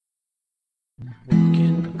What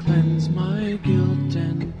can cleanse my guilt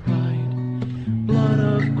and pride? Blood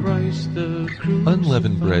of Christ the crucified.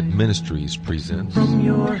 Unleavened Bread Ministries presents From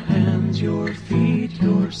your hands, your feet,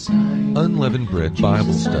 your side. Unleavened Bread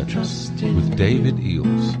Bible Studies with David Eels.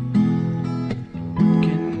 What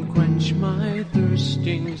can quench my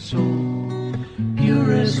thirsting soul?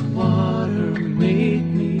 Pure as water, make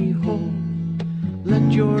me whole.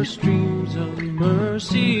 Let your streams of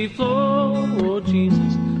mercy flow. Oh,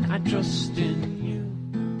 Jesus, I trust in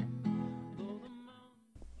you.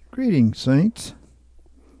 Greetings, saints.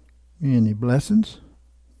 Many blessings.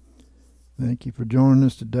 Thank you for joining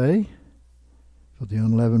us today for the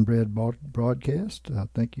Unleavened Bread broadcast.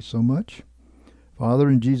 Thank you so much. Father,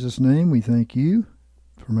 in Jesus' name, we thank you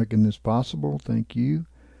for making this possible. Thank you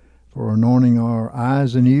for anointing our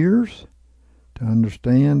eyes and ears to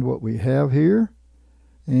understand what we have here.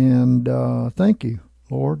 And thank you,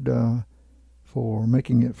 Lord, for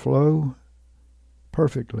making it flow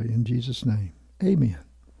perfectly in Jesus' name. Amen.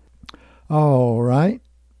 All right.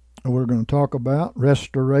 We're going to talk about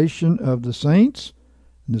restoration of the saints.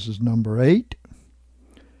 This is number 8.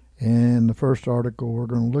 And the first article we're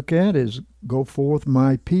going to look at is Go Forth,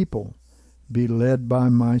 My People, Be Led by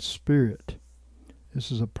My Spirit.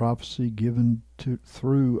 This is a prophecy given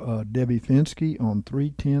through Debbie Finsky on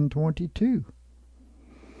 3/10/22.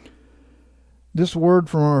 This word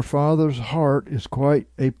from our Father's heart is quite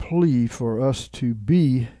a plea for us to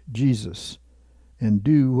be Jesus and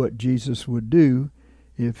do what Jesus would do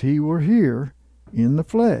if he were here in the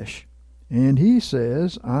flesh. And he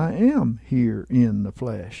says, I am here in the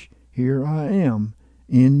flesh. Here I am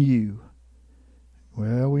in you.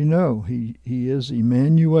 Well, we know he is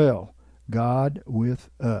Emmanuel, God with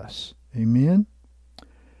us. Amen?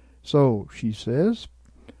 So she says,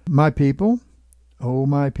 My people, O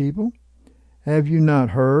my people, have you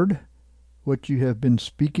not heard what you have been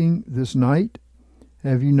speaking this night?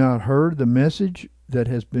 Have you not heard the message that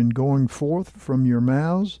has been going forth from your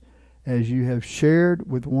mouths as you have shared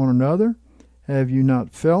with one another? Have you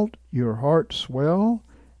not felt your heart swell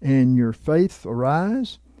and your faith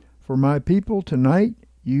arise? For my people, tonight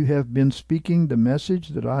you have been speaking the message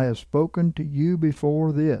that I have spoken to you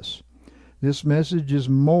before this. This message is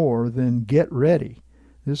more than get ready.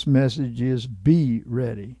 This message is be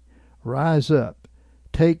ready. Rise up,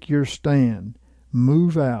 take your stand,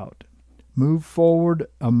 move out, move forward,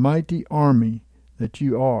 a mighty army that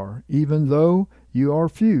you are, even though you are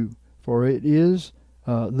few, for it is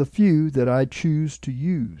the few that I choose to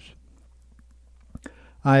use.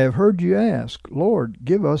 I have heard you ask, Lord,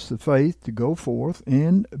 give us the faith to go forth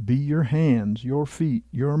and be your hands, your feet,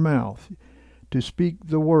 your mouth, to speak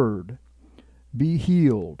the word. Be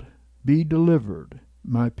healed, be delivered,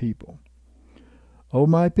 my people. O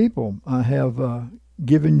my people, I have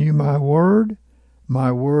given you my word. My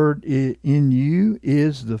word in you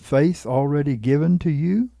is the faith already given to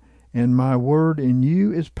you, and my word in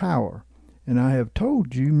you is power. And I have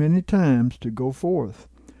told you many times to go forth.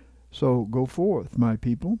 So go forth, my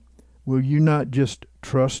people. Will you not just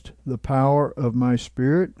trust the power of my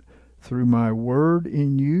Spirit through my word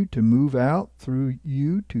in you to move out through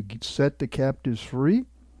you to set the captives free?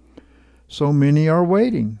 So many are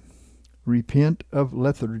waiting. Repent of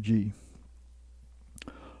lethargy.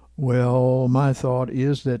 Well, my thought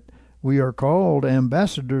is that we are called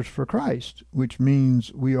ambassadors for Christ, which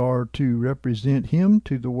means we are to represent him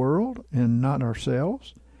to the world and not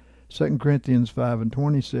ourselves. 2 Corinthians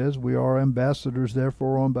 5:20 says, We are ambassadors,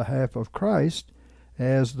 therefore, on behalf of Christ,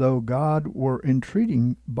 as though God were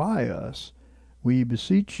entreating by us. We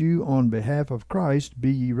beseech you on behalf of Christ,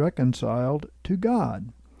 be ye reconciled to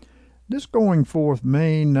God. This going forth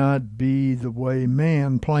may not be the way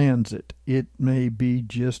man plans it. It may be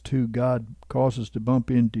just who God causes to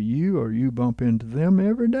bump into you, or you bump into them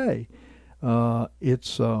every day.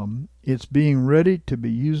 It's being ready to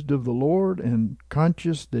be used of the Lord and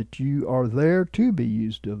conscious that you are there to be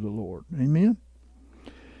used of the Lord. Amen?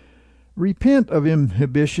 Repent of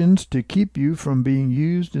inhibitions to keep you from being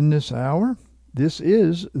used in this hour. This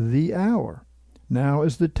is the hour. Now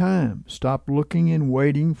is the time. Stop looking and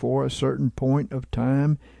waiting for a certain point of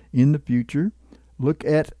time in the future. Look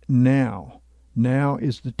at now. Now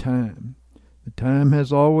is the time. The time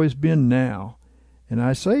has always been now. And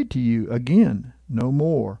I say to you again, no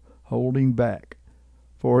more holding back.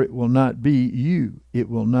 For it will not be you. It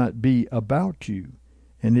will not be about you.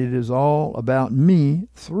 And it is all about me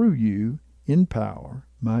through you in power,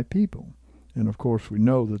 my people. And of course we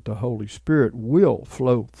know that the Holy Spirit will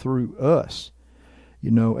flow through us.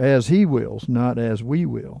 As he wills, not as we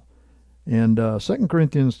will. And 2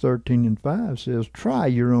 Corinthians 13:5 says, Try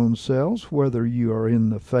your own selves whether you are in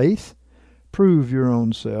the faith. prove your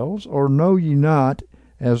own selves, or know ye not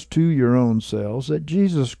as to your own selves that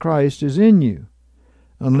Jesus Christ is in you,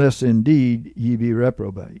 unless indeed ye be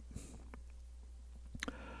reprobate?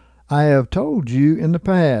 I have told you in the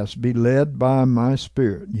past, be led by my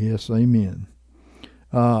Spirit. Yes, amen.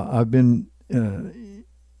 I've been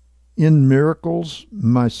in miracles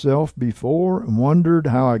myself before and wondered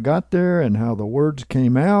how I got there and how the words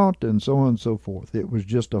came out and so on and so forth. It was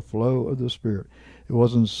just a flow of the Spirit. It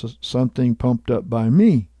wasn't something pumped up by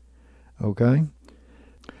me. Okay?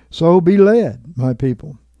 So be led, my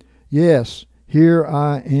people. Yes, here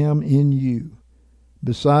I am in you,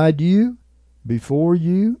 beside you, before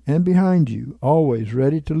you, and behind you, always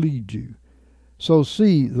ready to lead you. So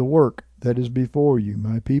see the work that is before you,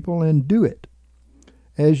 my people, and do it.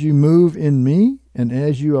 As you move in me, and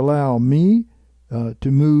as you allow me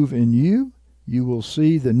to move in you, you will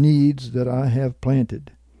see the needs that I have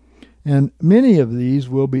planted. And many of these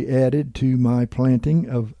will be added to my planting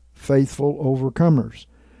of faithful overcomers.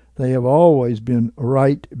 They have always been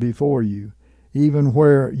right before you, even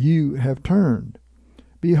where you have turned.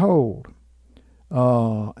 Behold,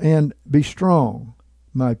 and be strong,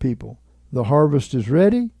 my people. The harvest is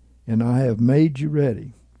ready, and I have made you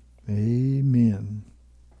ready. Amen.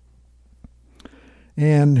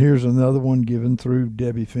 And here's another one given through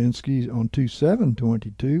Debbie Finsky on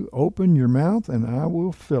 2:7-22. Open your mouth, and I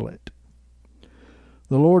will fill it.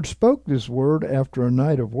 The Lord spoke this word after a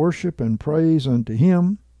night of worship and praise unto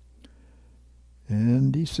him.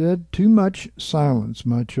 And he said, Too much silence,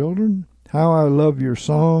 my children. How I love your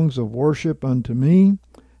songs of worship unto me.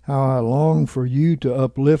 How I long for you to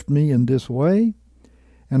uplift me in this way.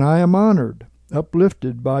 And I am honored,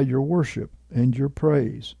 uplifted by your worship and your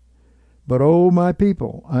praise. But, oh, my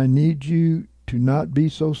people, I need you to not be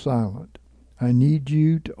so silent. I need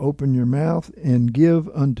you to open your mouth and give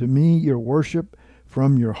unto me your worship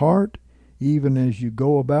from your heart, even as you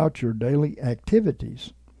go about your daily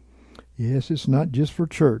activities. Yes, it's not just for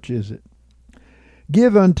church, is it?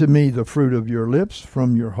 Give unto me the fruit of your lips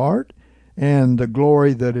from your heart, and the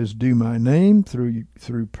glory that is due my name through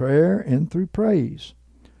prayer and through praise.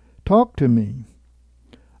 Talk to me.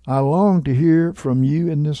 I long to hear from you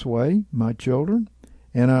in this way, my children,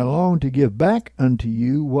 and I long to give back unto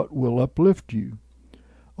you what will uplift you.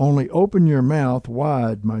 Only open your mouth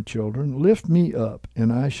wide, my children, lift me up,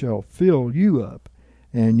 and I shall fill you up,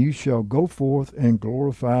 and you shall go forth and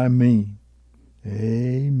glorify me.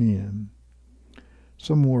 Amen.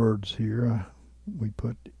 Some words here. We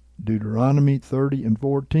put Deuteronomy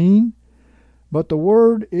 30:14. But the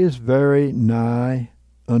word is very nigh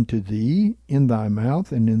unto thee, in thy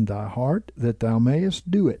mouth and in thy heart, that thou mayest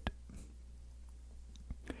do it.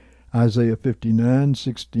 Isaiah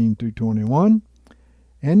 59:16-21.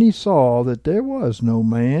 And he saw that there was no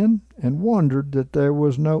man, and wondered that there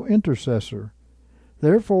was no intercessor.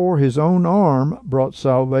 Therefore his own arm brought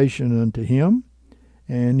salvation unto him,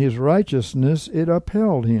 and his righteousness it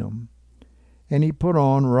upheld him. And he put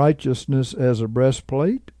on righteousness as a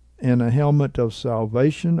breastplate, and a helmet of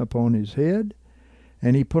salvation upon his head.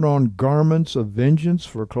 And he put on garments of vengeance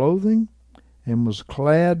for clothing, and was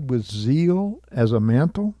clad with zeal as a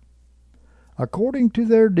mantle. According to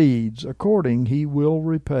their deeds, according he will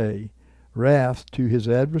repay wrath to his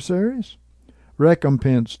adversaries,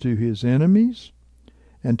 recompense to his enemies,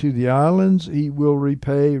 and to the islands he will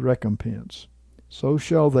repay recompense. So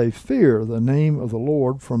shall they fear the name of the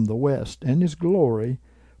Lord from the west, and his glory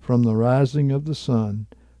from the rising of the sun.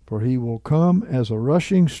 For he will come as a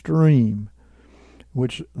rushing stream,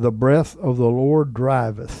 which the breath of the Lord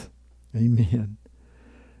driveth. Amen.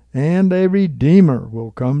 And a Redeemer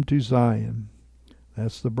will come to Zion.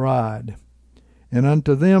 That's the bride. And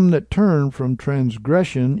unto them that turn from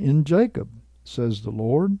transgression in Jacob, says the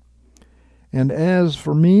Lord. And as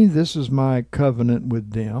for me, this is my covenant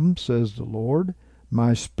with them, says the Lord,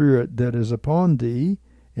 my spirit that is upon thee,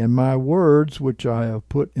 and my words which I have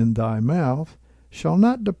put in thy mouth, shall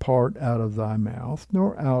not depart out of thy mouth,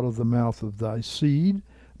 nor out of the mouth of thy seed,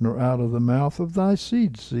 nor out of the mouth of thy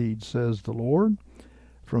seed's seed, says the Lord,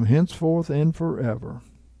 from henceforth and forever.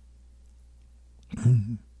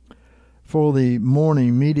 For the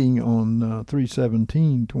morning meeting on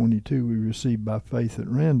 3/17/22, we received by faith at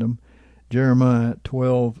random, Jeremiah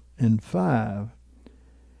 12:5.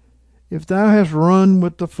 If thou hast run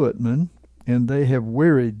with the footmen, and they have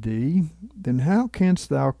wearied thee, then how canst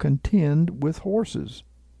thou contend with horses?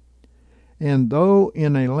 And though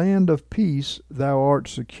in a land of peace thou art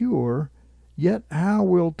secure, yet how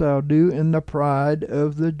wilt thou do in the pride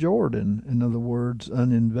of the Jordan? In other words,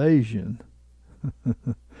 an invasion.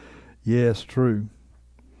 Yes, true.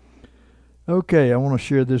 Okay, I want to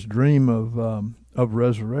share this dream of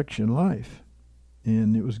resurrection life.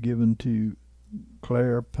 and it was given to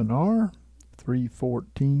Claire Pinar,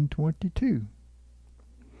 3/14/22.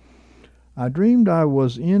 I dreamed I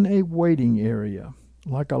was in a waiting area,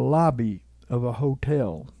 like a lobby of a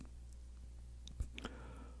hotel.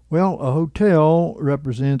 Well, a hotel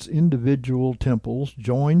represents individual temples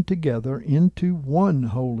joined together into one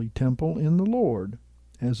holy temple in the Lord,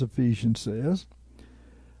 as Ephesians says.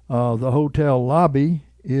 The hotel lobby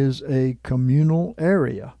is a communal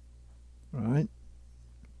area, right?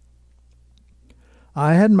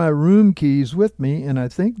 I had my room keys with me, and I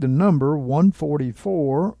think the number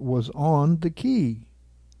 144 was on the key.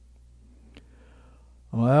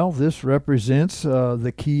 Well, this represents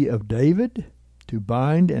the key of David to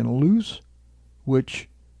bind and loose, which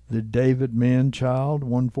the David man-child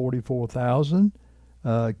 144,000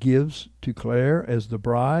 gives to Claire as the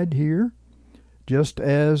bride here, just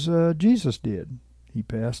as Jesus did. He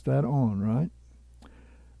passed that on, right?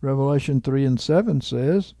 Revelation 3:7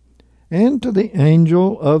 says, "And to the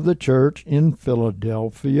angel of the church in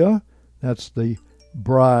Philadelphia," that's the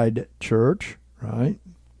bride church, right?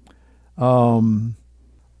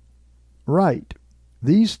 Right.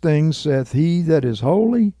 "These things saith he that is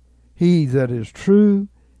holy, he that is true,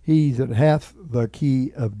 he that hath the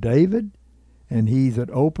key of David, and he that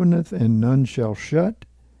openeth, and none shall shut,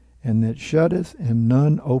 and that shutteth, and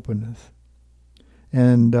none openeth."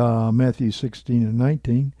 And Matthew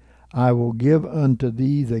 16:19, "I will give unto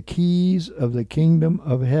thee the keys of the kingdom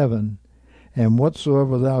of heaven, and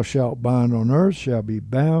whatsoever thou shalt bind on earth shall be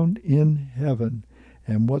bound in heaven,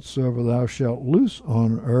 and whatsoever thou shalt loose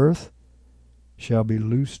on earth shall be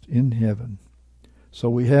loosed in heaven." So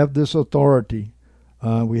we have this authority.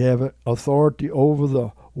 We have authority over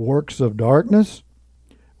the works of darkness.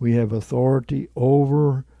 We have authority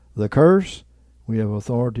over the curse. We have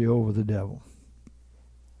authority over the devil,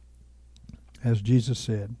 as Jesus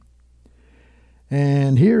said.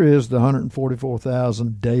 And here is the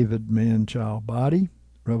 144,000 David man-child body,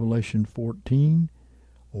 Revelation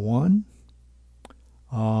 14:1.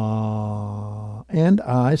 "And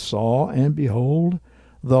I saw, and behold,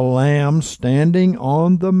 the Lamb standing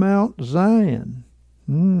on the Mount Zion,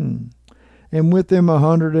 and with him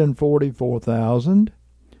 144,000,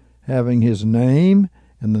 having his name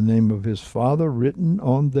and the name of his Father written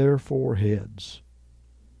on their foreheads,"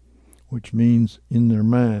 which means in their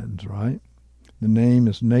minds, right? The name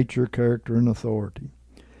is nature, character, and authority.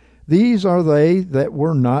 "These are they that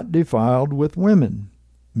were not defiled with women,"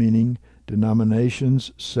 meaning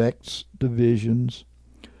denominations, sects, divisions,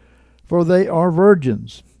 "for they are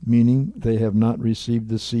virgins," meaning they have not received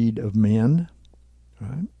the seed of men.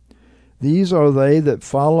 Right? "These are they that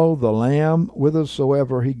follow the Lamb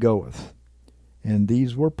whithersoever he goeth. And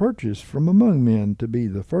these were purchased from among men to be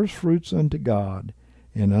the firstfruits unto God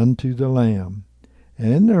and unto the Lamb.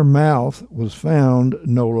 And in their mouth was found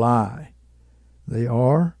no lie. They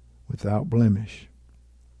are without blemish."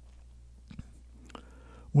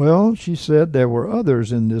 Well, she said there were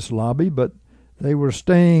others in this lobby, but they were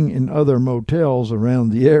staying in other motels around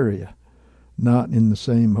the area, not in the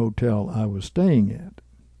same hotel I was staying at.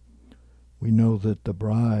 We know that the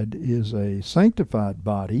bride is a sanctified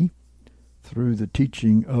body through the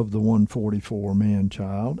teaching of the 144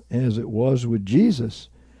 man-child, as it was with Jesus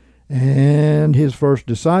and his first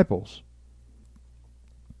disciples.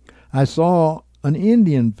 I saw an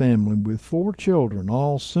Indian family with 4 children,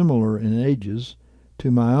 all similar in ages to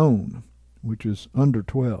my own, which was under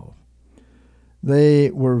 12. They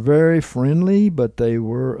were very friendly, but they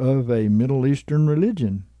were of a Middle Eastern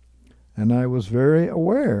religion, and I was very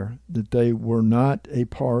aware that they were not a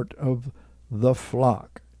part of the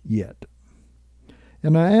flock yet.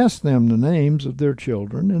 And I asked them the names of their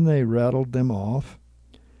children, and they rattled them off.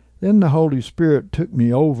 Then the Holy Spirit took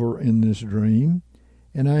me over in this dream,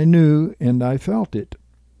 and I knew and I felt it.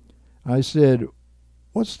 I said,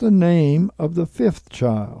 "What's the name of the 5th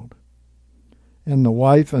child?" And the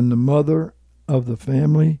wife and the mother of the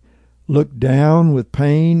family looked down with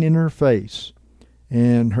pain in her face,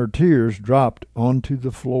 and her tears dropped onto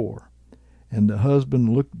the floor, and the husband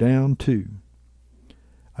looked down too.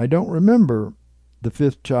 I don't remember the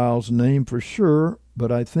 5th child's name for sure,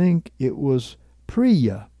 but I think it was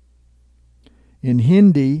Priya. In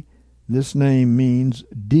Hindi, this name means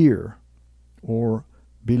dear or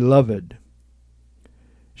beloved.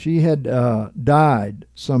 She had died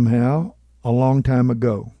somehow a long time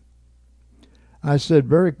ago. I said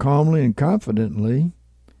very calmly and confidently,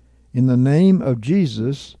 "In the name of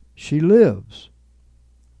Jesus, she lives."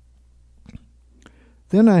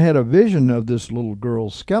 Then I had a vision of this little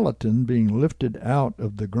girl's skeleton being lifted out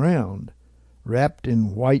of the ground, wrapped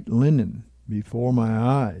in white linen, before my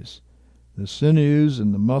eyes. The sinews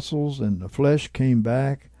and the muscles and the flesh came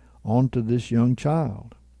back onto this young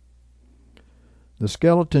child. The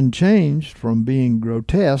skeleton changed from being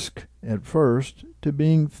grotesque at first to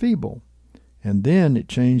being feeble, and then it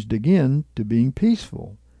changed again to being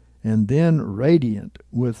peaceful, and then radiant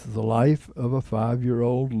with the life of a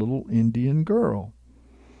 5-year-old little Indian girl.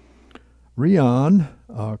 Rion,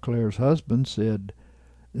 Claire's husband, said,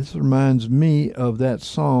 "This reminds me of that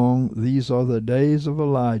song, 'These Are the Days of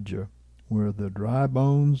Elijah,' where the dry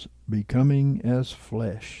bones becoming as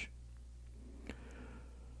flesh."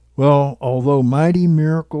 Well, although mighty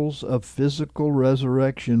miracles of physical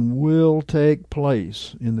resurrection will take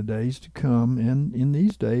place in the days to come, and in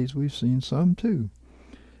these days we've seen some too,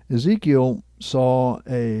 Ezekiel saw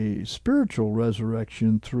a spiritual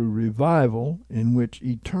resurrection through revival in which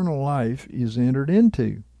eternal life is entered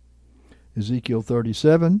into. Ezekiel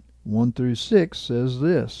 37, 1-6 says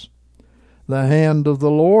this, "The hand of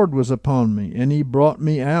the Lord was upon me, and he brought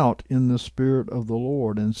me out in the spirit of the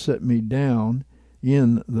Lord, and set me down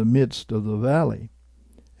in the midst of the valley,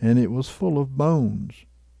 and it was full of bones.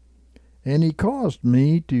 And he caused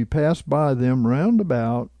me to pass by them round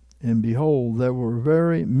about, and behold, there were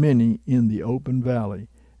very many in the open valley,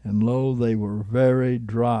 and lo, they were very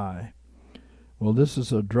dry." Well, this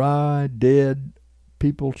is a dry, dead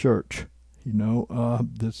people church,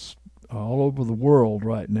 that's all over the world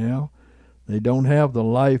right now. They don't have the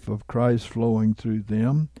life of Christ flowing through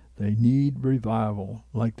them. They need revival,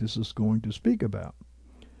 like this is going to speak about.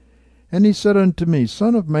 "And he said unto me,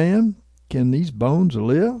 Son of man, can these bones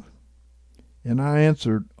live? And I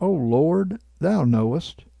answered, O Lord, thou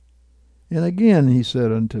knowest. And again he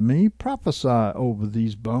said unto me, Prophesy over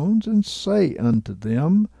these bones, and say unto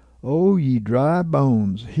them, O ye dry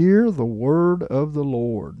bones, hear the word of the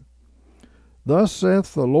Lord. Thus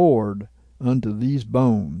saith the Lord unto these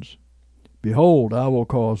bones, Behold, I will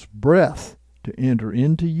cause breath to enter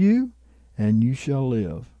into you, and you shall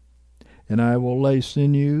live. And I will lay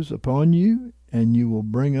sinews upon you, and you will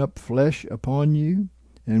bring up flesh upon you,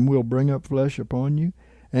 and will bring up flesh upon you,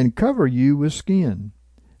 and cover you with skin,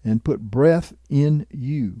 and put breath in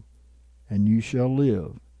you, and you shall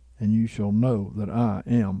live, and you shall know that I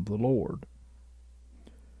am the Lord."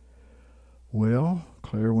 Well,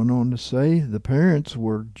 Claire went on to say, the parents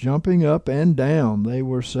were jumping up and down. They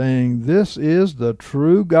were saying, "This is the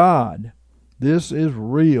true God. This is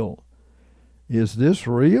real. Is this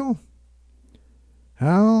real?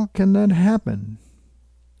 How can that happen?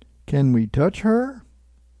 Can we touch her?"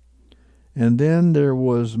 And then there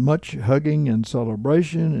was much hugging and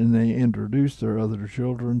celebration, and they introduced their other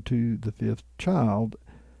children to the 5th child,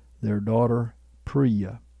 their daughter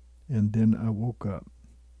Priya. And then I woke up.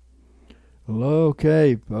 Well,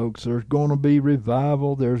 okay, folks, there's going to be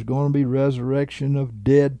revival. There's going to be resurrection of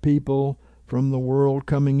dead people from the world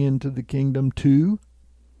coming into the kingdom too.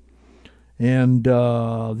 And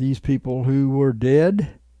these people who were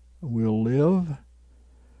dead will live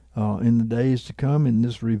in the days to come in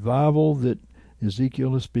this revival that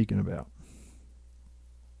Ezekiel is speaking about.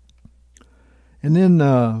 And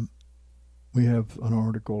then we have an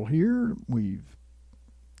article here.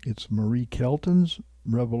 It's Marie Kelton's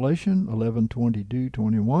Revelation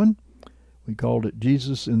 11:22-21. We called it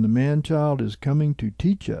Jesus in the Man-Child is Coming to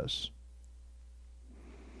Teach Us.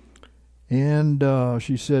 And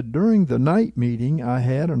she said, "During the night meeting, I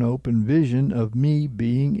had an open vision of me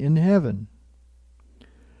being in heaven."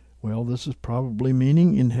 Well, this is probably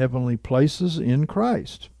meaning in heavenly places in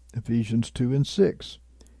Christ, Ephesians 2:6.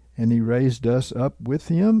 "And he raised us up with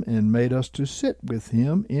him and made us to sit with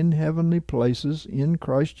him in heavenly places in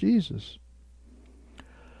Christ Jesus.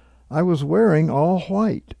 I was wearing all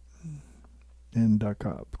white." And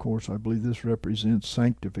of course, I believe this represents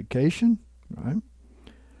sanctification, right?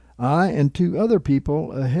 "I and 2 other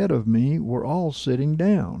people ahead of me were all sitting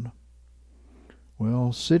down."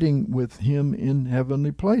 Well, sitting with him in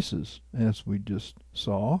heavenly places, as we just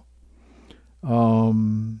saw.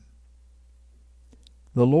 The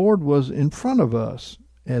Lord was in front of us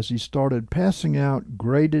as he started passing out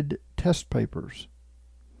graded test papers.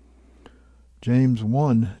 James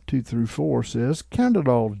 1:2-4 says, "Count it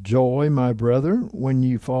all joy, my brethren, when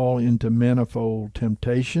you fall into manifold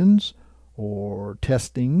temptations," or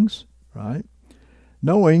testings, right?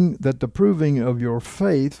 "Knowing that the proving of your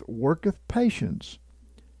faith worketh patience.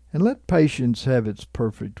 And let patience have its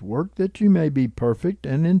perfect work, that you may be perfect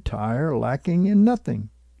and entire, lacking in nothing."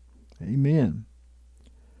 Amen.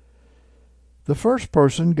 The first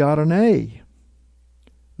person got an A.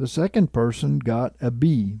 The second person got a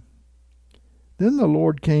B. Then the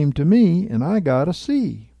Lord came to me, and I got a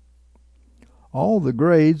C. All the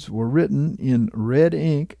grades were written in red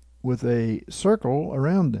ink with a circle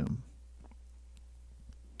around them.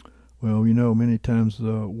 Well, you know, many times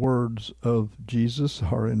the words of Jesus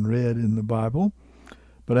are in red in the Bible,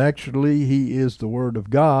 but actually he is the Word of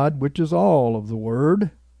God, which is all of the Word.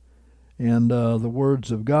 And the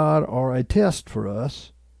words of God are a test for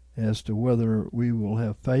us as to whether we will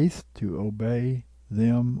have faith to obey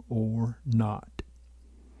them or not.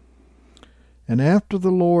 And after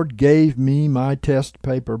the Lord gave me my test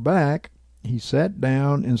paper back, he sat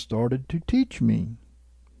down and started to teach me.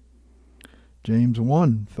 James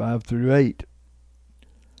 1, 5 through 8.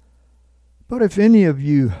 But if any of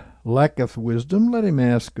you lacketh wisdom, let him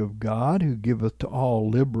ask of God, who giveth to all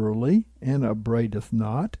liberally, and upbraideth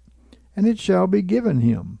not, and it shall be given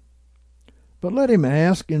him. But let him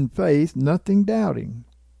ask in faith, nothing doubting.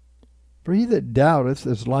 For he that doubteth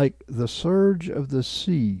is like the surge of the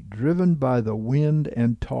sea, driven by the wind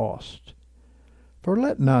and tossed. For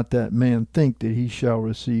let not that man think that he shall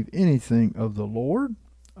receive anything of the Lord.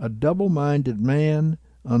 A double-minded man,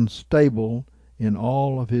 unstable in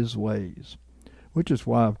all of his ways. Which is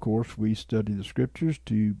why, of course, we study the Scriptures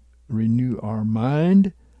to renew our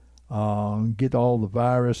mind, get all the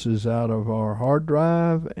viruses out of our hard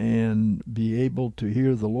drive, and be able to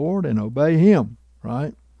hear the Lord and obey Him,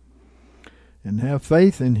 right? And have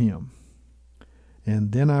faith in Him.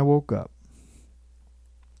 And then I woke up.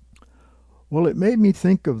 Well, it made me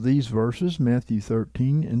think of these verses, Matthew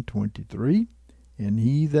 13 and 23. And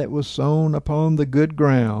he that was sown upon the good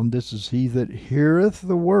ground, this is he that heareth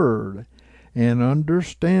the word, and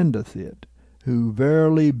understandeth it, who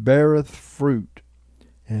verily beareth fruit,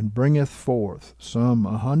 and bringeth forth, some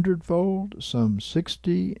 100-fold, some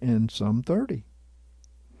 60, and some 30.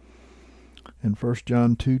 And 1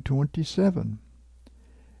 John 2:27.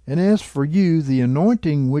 And as for you, the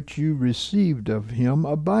anointing which you received of him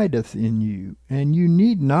abideth in you, and you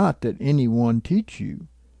need not that any one teach you.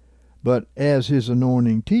 But as his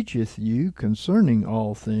anointing teacheth you concerning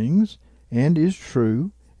all things, and is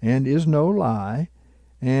true, and is no lie,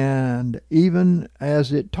 and even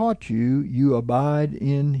as it taught you, you abide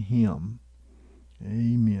in him.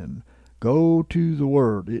 Amen. Go to the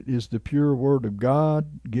Word. It is the pure Word of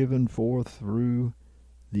God given forth through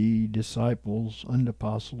the disciples and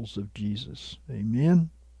apostles of Jesus. Amen.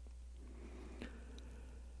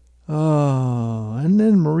 And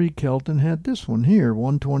then Marie Kelton had this one here,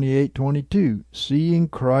 128:22, Seeing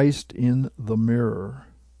Christ in the Mirror.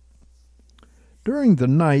 During the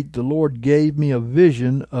night, the Lord gave me a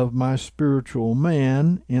vision of my spiritual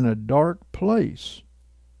man in a dark place.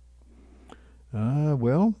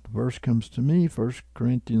 Well, the verse comes to me, 1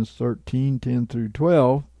 Corinthians 13, 10 through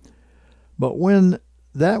 12. But when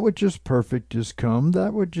that which is perfect is come,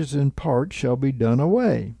 that which is in part shall be done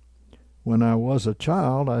away. When I was a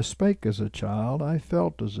child, I spake as a child, I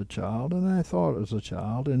felt as a child, and I thought as a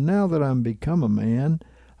child. And now that I am become a man,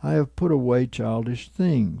 I have put away childish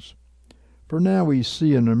things. For now we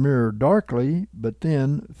see in a mirror darkly, but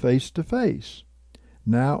then face to face.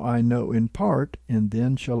 Now I know in part, and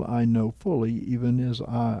then shall I know fully, even as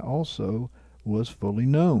I also was fully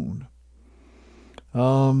known.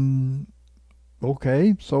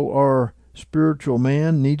 Okay, so our spiritual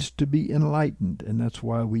man needs to be enlightened, and that's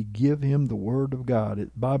why we give him the Word of God. The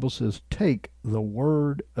Bible says, take the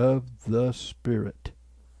Word of the Spirit,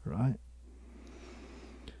 right?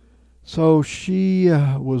 So she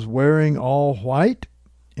was wearing all white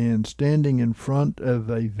and standing in front of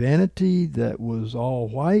a vanity that was all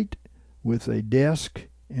white with a desk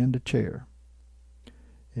and a chair.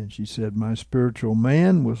 And she said, my spiritual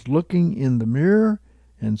man was looking in the mirror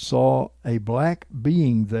and saw a black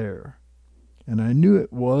being there. And I knew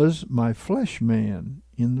it was my flesh man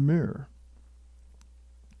in the mirror.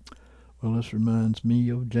 Well, this reminds me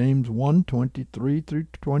of James 1:23 through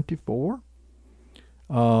 24.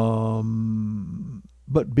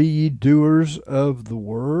 But be ye doers of the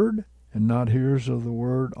word, and not hearers of the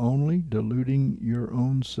word only, deluding your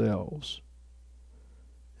own selves.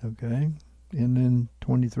 Okay? And then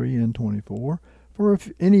 23 and 24. For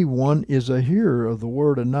if any one is a hearer of the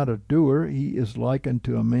word and not a doer, he is like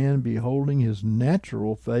unto a man beholding his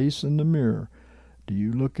natural face in the mirror. Do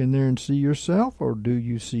you look in there and see yourself, or do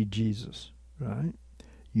you see Jesus? Right?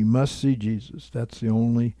 You must see Jesus. That's the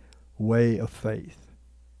only way of faith.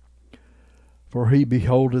 For he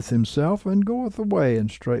beholdeth himself, and goeth away, and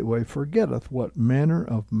straightway forgetteth what manner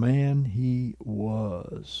of man he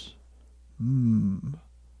was.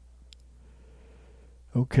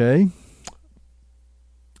 Okay.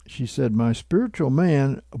 She said, my spiritual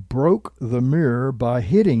man broke the mirror by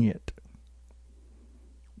hitting it.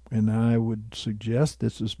 And I would suggest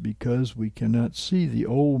this is because we cannot see the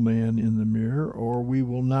old man in the mirror, or we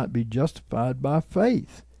will not be justified by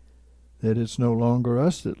faith, that it's no longer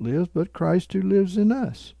us that lives, but Christ who lives in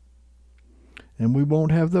us. and we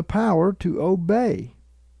won't have the power to obey.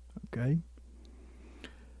 Okay?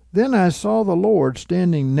 Then I saw the Lord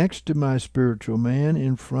standing next to my spiritual man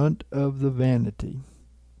in front of the vanity.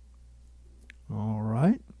 All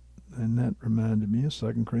right. And that reminded me of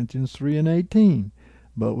 2 Corinthians 3:18.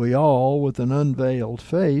 But we all, with an unveiled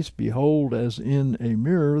face, behold as in a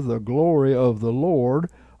mirror the glory of the Lord,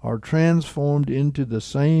 are transformed into the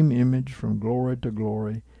same image from glory to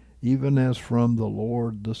glory, even as from the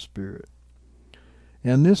Lord the Spirit.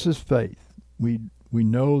 And this is faith. We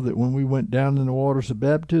know that when we went down in the waters of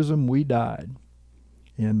baptism, we died.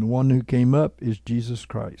 And the one who came up is Jesus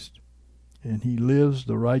Christ. And he lives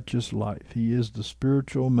the righteous life. He is the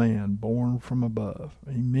spiritual man born from above.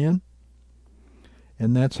 Amen?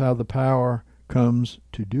 And that's how the power comes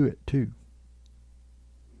to do it, too.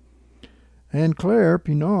 And Claire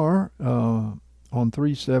Pinar on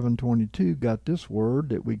 3:722 got this word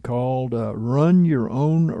that we called run your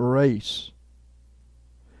own race.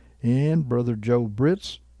 And Brother Joe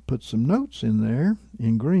Britz put some notes in there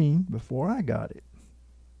in green before I got it.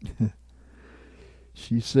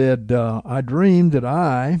 She said, I dreamed that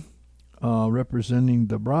I, representing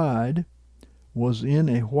the bride, was in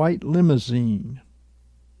a white limousine.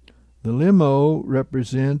 The limo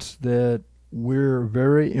represents that we're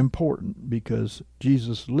very important because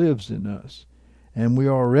Jesus lives in us, and we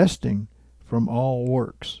are resting from all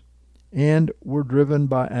works, and we're driven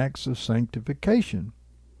by acts of sanctification.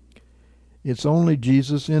 It's only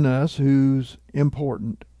Jesus in us who's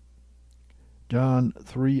important. John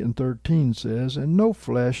 3:13 says, And no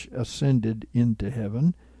flesh ascended into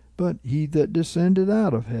heaven, but he that descended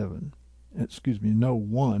out of heaven. No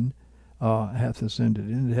one hath ascended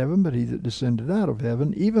into heaven, but he that descended out of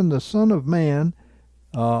heaven, even the Son of Man,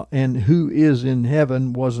 and who is in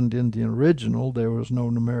heaven wasn't in the original. There was no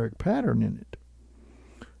numeric pattern in it.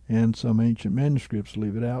 And some ancient manuscripts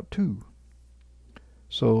leave it out too.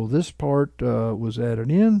 So this part was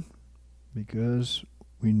added in because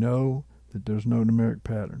we know that there's no numeric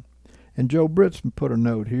pattern. And Joe Britz put a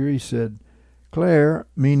note here. He said, Claire,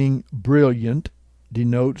 meaning brilliant,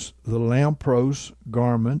 denotes the lampros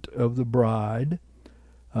garment of the bride,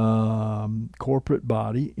 corporate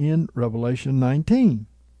body in Revelation 19.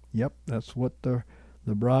 Yep, that's what the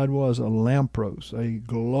bride was, a lampros, a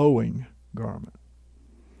glowing garment.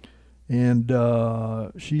 And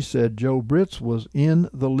she said Joe Britz was in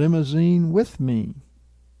the limousine with me.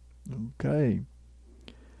 Okay.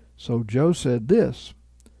 So Joe said this,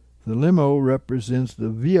 the limo represents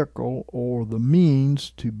the vehicle or the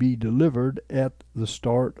means to be delivered at the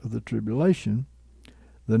start of the tribulation.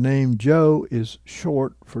 The name Joe is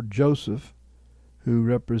short for Joseph, who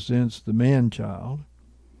represents the man-child.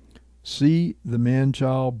 See the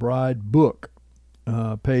Man-Child Bride book,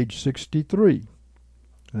 page 63.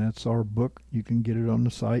 That's our book. You can get it on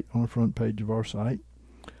the site, on the front page of our site.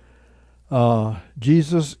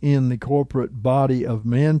 Jesus in the corporate body of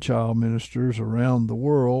man-child ministers around the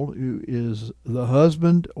world, who is the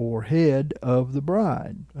husband or head of the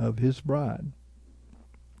bride, of his bride.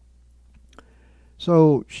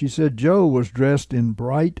 So she said Joe was dressed in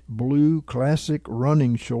bright blue classic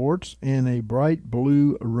running shorts and a bright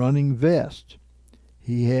blue running vest.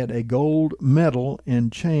 He had a gold medal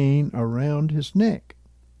and chain around his neck.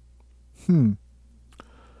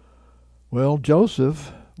 Well,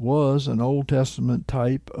 Joseph was an Old Testament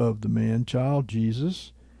type of the man-child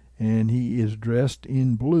Jesus, and he is dressed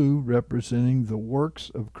in blue, representing the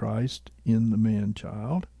works of Christ in the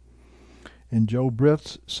man-child. And Joe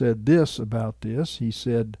Britz said this about this. He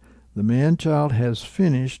said, the man-child has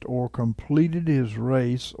finished or completed his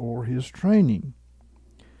race or his training.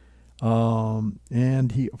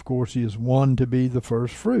 And he, of course, he is one to be the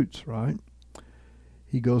first fruits, right?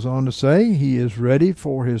 He goes on to say he is ready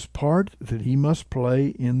for his part that he must play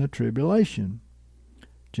in the tribulation.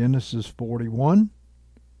 Genesis 41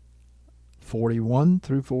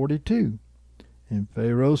 through 42. And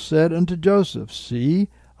Pharaoh said unto Joseph, See,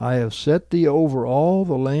 I have set thee over all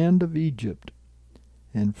the land of Egypt.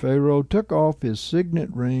 And Pharaoh took off his signet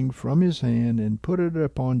ring from his hand and put it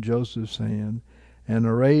upon Joseph's hand, and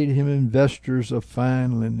arrayed him in vestures of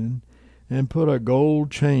fine linen, and put a gold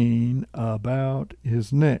chain about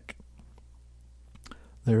his neck.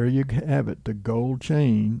 There you have it, the gold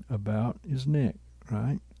chain about his neck,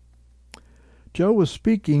 right? Joe was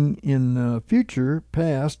speaking in future,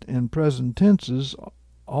 past, and present tenses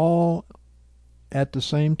all at the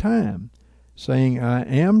same time, saying, I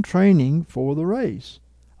am training for the race.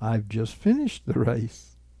 I've just finished the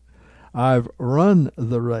race. I've run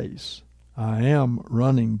the race. I am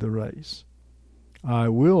running the race. I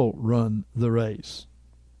will run the race.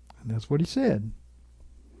 And that's what he said.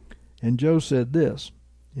 And Joe said this,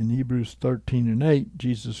 In Hebrews 13:8,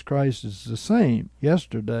 Jesus Christ is the same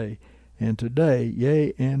yesterday and today,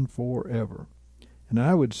 yea, and forever. And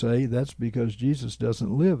I would say that's because Jesus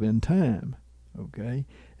doesn't live in time, okay?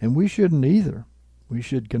 And we shouldn't either. We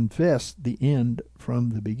should confess the end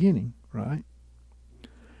from the beginning, right?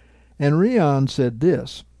 And Rion said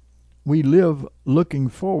this: we live looking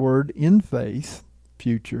forward in faith,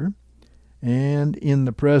 future, and in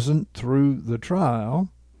the present through the trial,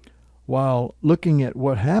 while looking at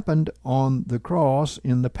what happened on the cross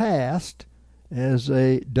in the past as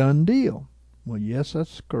a done deal. Well, yes,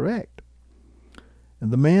 that's correct.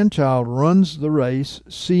 And the man-child runs the race,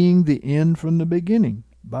 seeing the end from the beginning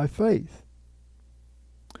by faith.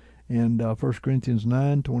 And 1 Corinthians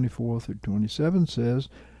 9:24-27 says,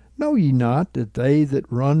 know ye not that they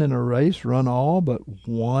that run in a race run all, but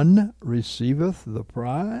one receiveth the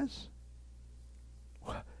prize?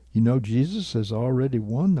 You know, Jesus has already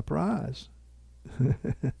won the prize.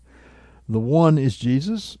 The one is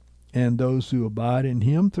Jesus and those who abide in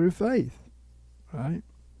him through faith, right?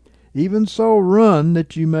 Even so run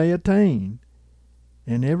that you may attain.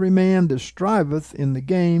 And every man that striveth in the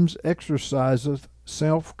games exerciseth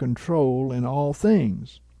self-control in all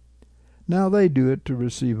things. Now they do it to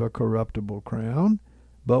receive a corruptible crown,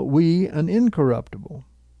 but we an incorruptible.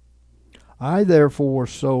 I therefore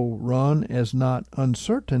so run as not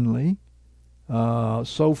uncertainly,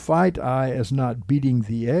 so fight I as not beating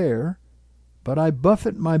the air, but I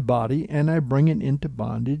buffet my body, and I bring it into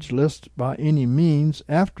bondage, lest by any means,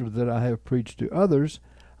 after that I have preached to others,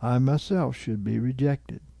 I myself should be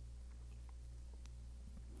rejected.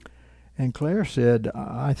 And Claire said,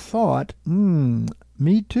 I thought,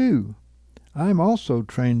 me too. I'm also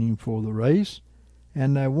training for the race,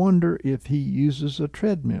 and I wonder if he uses a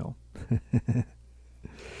treadmill.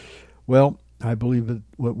 Well, I believe that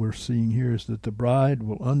what we're seeing here is that the bride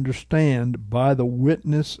will understand by the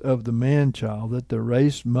witness of the man-child that the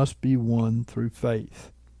race must be won through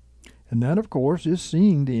faith. And that, of course, is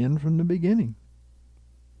seeing the end from the beginning.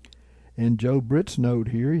 And Joe Britt's note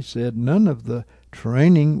here, he said, none of the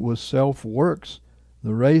training was self-works.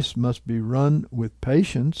 The race must be run with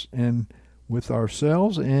patience and with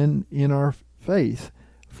ourselves and in our faith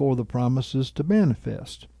for the promises to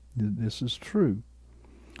manifest. This is true.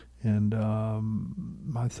 And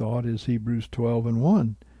my thought is Hebrews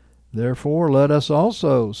 12:1. Therefore let us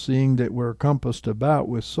also, seeing that we're compassed about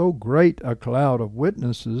with so great a cloud of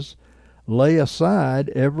witnesses, lay aside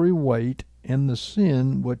every weight and the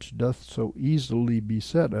sin which doth so easily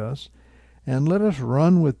beset us, and let us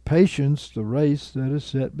run with patience the race that is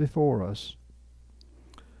set before us.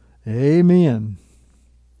 Amen.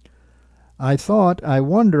 I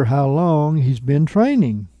wonder how long he's been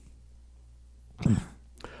training.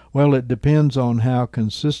 Well, it depends on how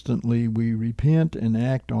consistently we repent and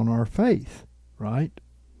act on our faith, right?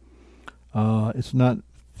 It's not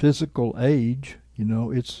physical age,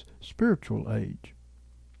 it's spiritual age.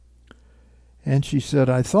 And she said,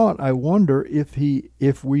 I wonder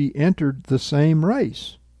if we entered the same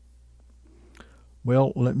race.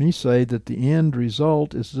 Well, let me say that the end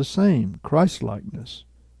result is the same, Christ-likeness.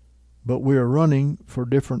 But we are running for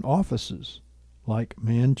different offices, like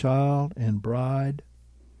man-child and bride.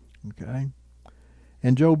 Okay?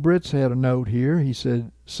 And Joe Britz had a note here. He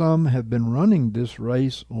said, some have been running this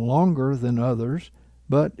race longer than others,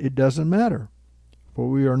 but it doesn't matter, for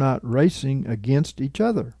we are not racing against each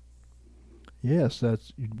other. Yes,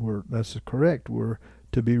 that's correct. We're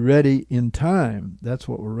to be ready in time. That's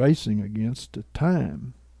what we're racing against,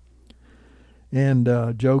 time. And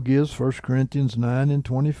Joe gives 1 Corinthians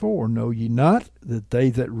 9:24. Know ye not that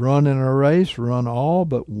they that run in a race run all,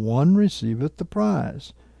 but one receiveth the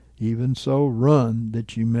prize? Even so run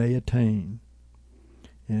that you may attain.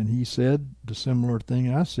 And he said the similar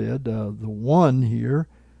thing I said. The one here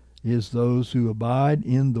is those who abide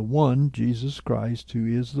in the one, Jesus Christ, who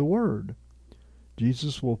is the Word.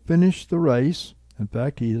 Jesus will finish the race. In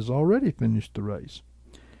fact, he has already finished the race.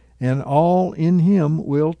 And all in him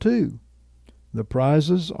will too. The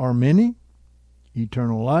prizes are many: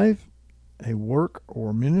 eternal life, a work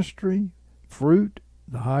or ministry, fruit,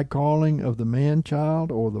 the high calling of the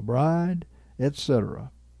man-child or the bride,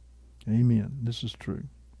 etc. Amen. This is true.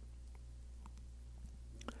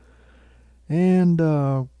 And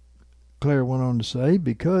Claire went on to say,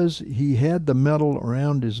 because he had the medal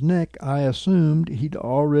around his neck, I assumed he'd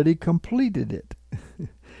already completed it.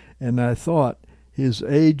 And I thought his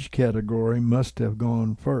age category must have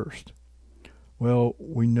gone first. Well,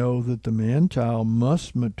 we know that the man-child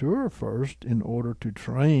must mature first in order to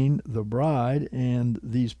train the bride, and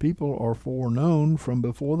these people are foreknown from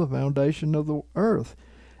before the foundation of the earth.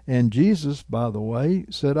 And Jesus, by the way,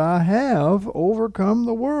 said, I have overcome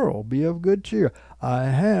the world. Be of good cheer. I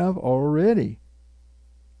have already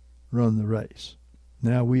run the race.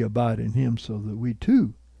 Now we abide in him so that we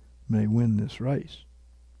too may win this race.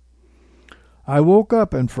 I woke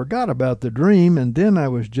up and forgot about the dream, and then I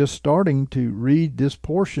was just starting to read this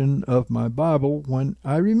portion of my Bible when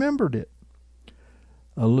I remembered it.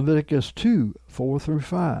 Leviticus 2, 4 through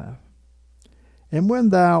 5. And when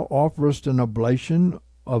thou offerest an oblation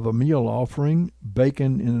of a meal offering,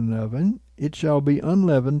 baken in an oven, it shall be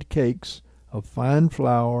unleavened cakes of fine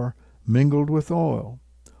flour mingled with oil,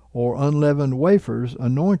 or unleavened wafers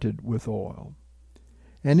anointed with oil.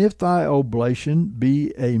 And if thy oblation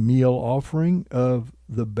be a meal offering of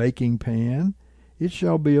the baking pan, it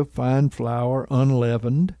shall be of fine flour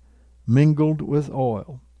unleavened, mingled with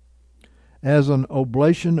oil. As an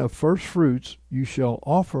oblation of first fruits you shall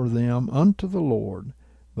offer them unto the Lord,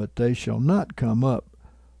 but they shall not come up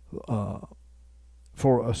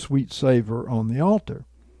for a sweet savor on the altar.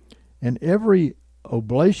 And every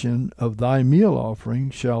oblation of thy meal offering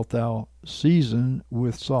shalt thou season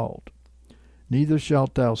with salt. Neither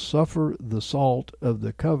shalt thou suffer the salt of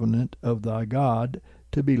the covenant of thy God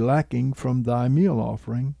to be lacking from thy meal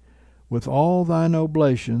offering. With all thine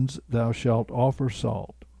oblations thou shalt offer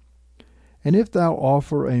salt. And if thou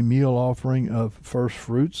offer a meal offering of first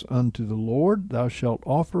fruits unto the Lord, thou shalt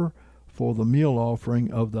offer for the meal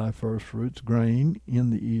offering of thy first fruits grain in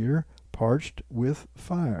the ear, parched with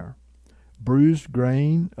fire, bruised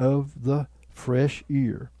grain of the fresh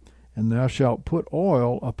ear. And thou shalt put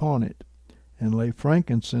oil upon it, and lay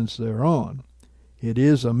frankincense thereon. It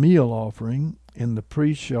is a meal offering, and the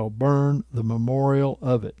priest shall burn the memorial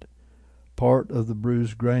of it, part of the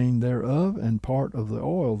bruised grain thereof, and part of the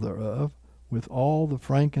oil thereof, with all the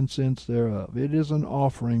frankincense thereof. It is an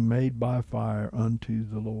offering made by fire unto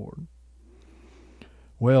the Lord.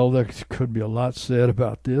 Well, there could be a lot said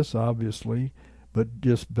about this, obviously, but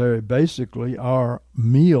just very basically, our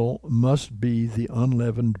meal must be the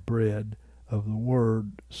unleavened bread of the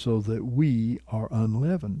Word, so that we are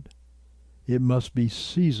unleavened. It must be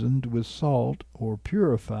seasoned with salt or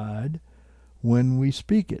purified when we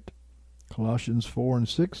speak it. Colossians 4 and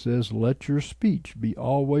 6 says, Let your speech be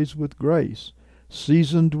always with grace,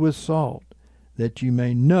 seasoned with salt, that you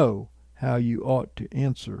may know how you ought to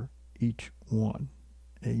answer each one.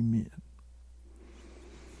 Amen.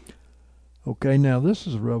 Okay, now this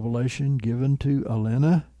is a revelation given to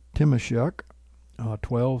Elena Timoshuk,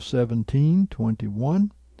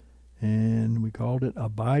 12/17/21, and we called it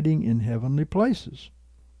Abiding in Heavenly Places.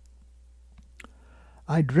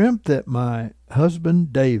 I dreamt that my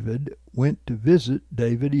husband David went to visit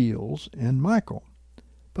David Eels and Michael,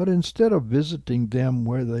 but instead of visiting them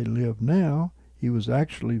where they live now, he was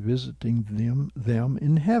actually visiting them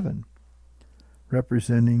in heaven,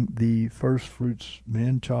 representing the first fruits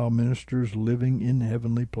man-child ministers living in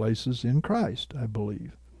heavenly places in Christ, I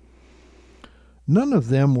believe. None of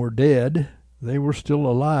them were dead. They were still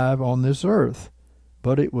alive on this earth,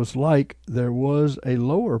 but it was like there was a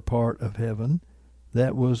lower part of heaven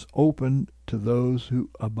that was open to those who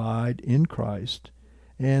abide in Christ,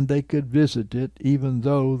 and they could visit it even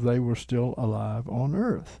though they were still alive on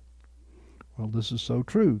earth. Well, this is so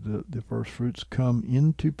true. The first fruits come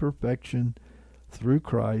into perfection through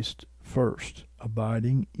Christ first,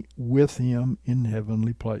 abiding with him in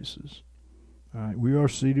heavenly places. All right, we are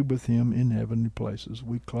seated with him in heavenly places.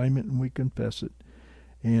 We claim it and we confess it,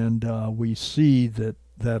 and we see that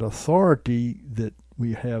authority that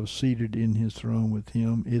we have seated in his throne with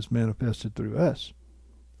him is manifested through us.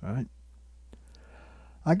 All right.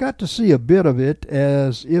 I got to see a bit of it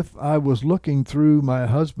as if I was looking through my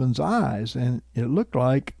husband's eyes, and it looked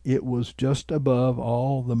like it was just above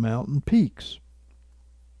all the mountain peaks.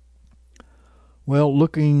 Well,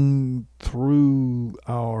 looking through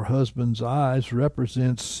our husband's eyes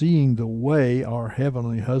represents seeing the way our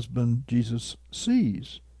heavenly husband Jesus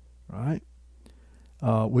sees, right?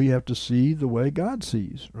 We have to see the way God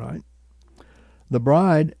sees, right? The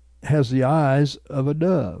bride has the eyes of a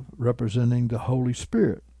dove, representing the Holy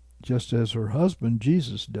Spirit, just as her husband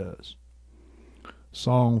Jesus does.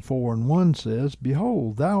 Psalm 4 and 1 says,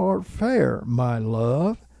 Behold, thou art fair, my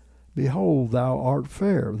love. Behold, thou art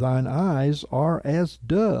fair. Thine eyes are as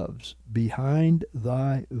doves behind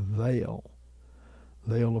thy veil.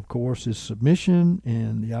 Veil, of course, is submission,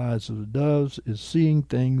 and the eyes of the doves is seeing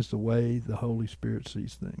things the way the Holy Spirit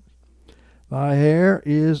sees things. Thy hair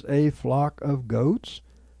is a flock of goats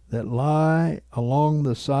that lie along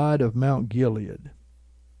the side of Mount Gilead.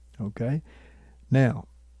 Okay? Now,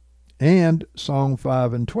 and Psalm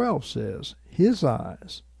 5 and 12 says, His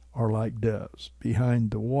eyes are like doves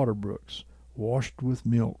behind the water brooks, washed with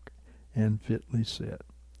milk, and fitly set.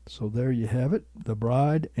 So there you have it. The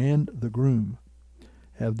bride and the groom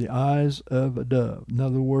have the eyes of a dove. In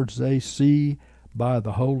other words, they see by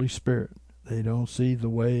the Holy Spirit. They don't see the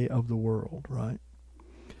way of the world, right?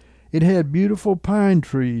 It had beautiful pine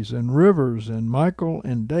trees and rivers, and Michael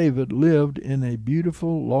and David lived in a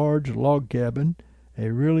beautiful large log cabin, a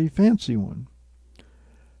really fancy one.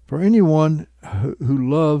 For anyone who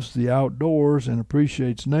loves the outdoors and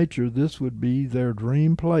appreciates nature, this would be their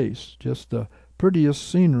dream place, just the prettiest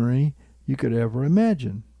scenery you could ever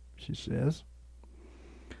imagine, she says.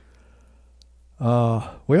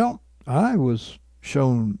 Well, I was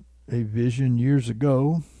shown a vision years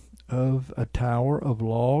ago of a tower of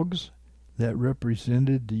logs that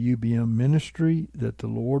represented the UBM ministry that the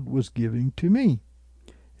Lord was giving to me.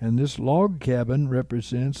 And this log cabin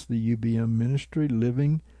represents the UBM ministry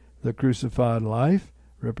living the crucified life,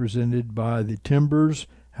 represented by the timbers,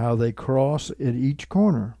 how they cross at each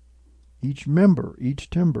corner. Each member, each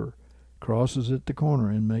timber crosses at the corner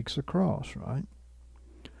and makes a cross, right?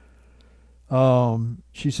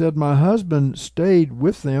 She said, my husband stayed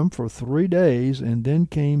with them for 3 days and then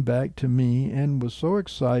came back to me and was so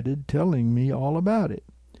excited, telling me all about it.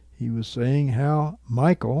 He was saying how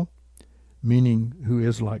Michael, meaning who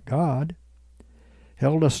is like God,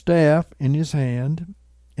 held a staff in his hand,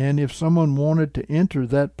 and if someone wanted to enter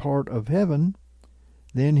that part of heaven,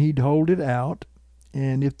 then he'd hold it out,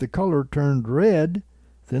 and if the color turned red,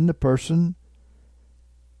 then the person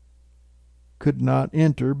could not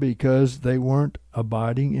enter because they weren't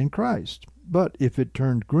abiding in Christ. But if it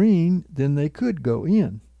turned green, then they could go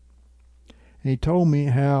in. And he told me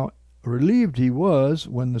how relieved he was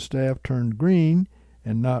when the staff turned green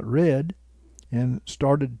and not red, and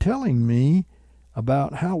started telling me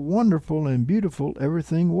about how wonderful and beautiful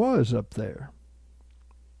everything was up there.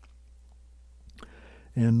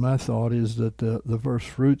 And my thought is that the first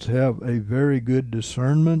fruits have a very good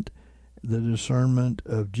discernment, the discernment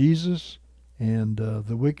of Jesus, and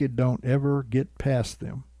the wicked don't ever get past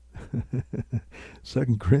them.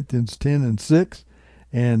 2 Corinthians 10:6,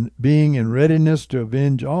 and being in readiness to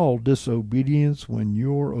avenge all disobedience when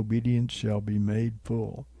your obedience shall be made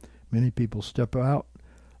full. Many people step out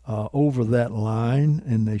over that line,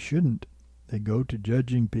 and they shouldn't. They go to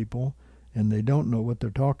judging people, and they don't know what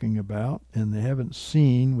they're talking about, and they haven't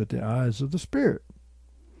seen with the eyes of the Spirit.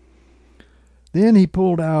 Then he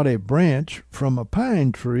pulled out a branch from a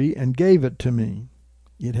pine tree and gave it to me.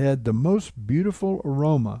 It had the most beautiful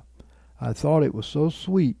aroma. I thought it was so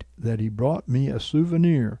sweet that he brought me a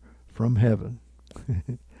souvenir from heaven.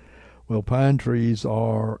 Well, pine trees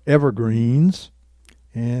are evergreens,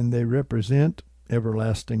 and they represent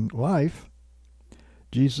everlasting life.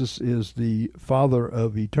 Jesus is the Father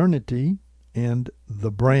of eternity and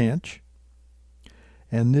the branch,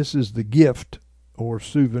 and this is the gift or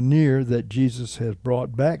souvenir that Jesus has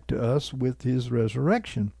brought back to us with his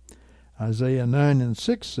resurrection. Isaiah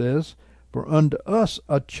 9:6 says, for unto us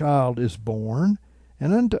a child is born,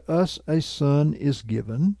 and unto us a son is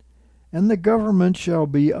given, and the government shall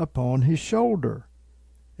be upon his shoulder,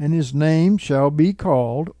 and his name shall be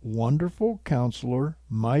called Wonderful Counselor,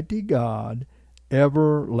 Mighty God,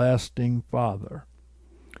 Everlasting Father.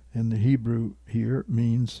 And the Hebrew here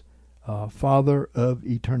means Father of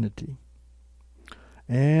eternity,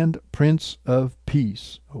 and Prince of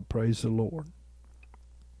Peace. Oh, praise the Lord.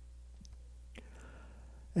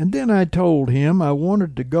 And then I told him I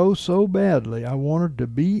wanted to go so badly. I wanted to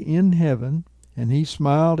be in heaven, and he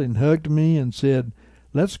smiled and hugged me and said,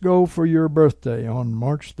 let's go for your birthday on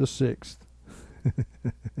March the 6th.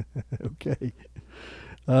 Okay.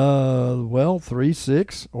 Well, 3,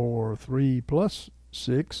 6, or 3 plus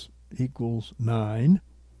 6 equals 9.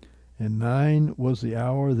 And 9 was the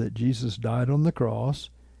hour that Jesus died on the cross.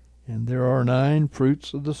 And there are 9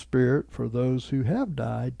 fruits of the Spirit for those who have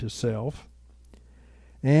died to self.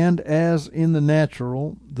 And as in the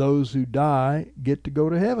natural, those who die get to go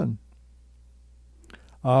to heaven.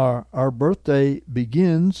 Our birthday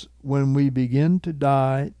begins when we begin to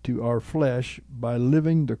die to our flesh by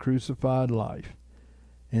living the crucified life.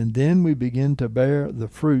 And then we begin to bear the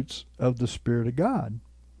fruits of the Spirit of God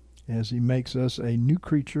as he makes us a new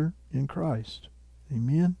creature in Christ.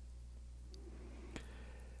 Amen.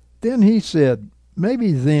 Then he said,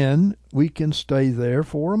 maybe then we can stay there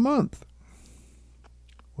for a month.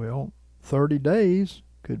 Well, 30 days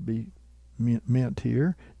could be meant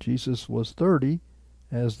here. Jesus was 30,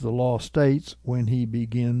 as the law states, when he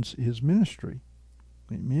begins his ministry.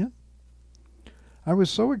 Amen. I was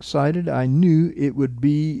so excited I knew it would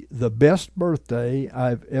be the best birthday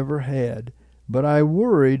I've ever had, but I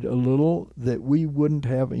worried a little that we wouldn't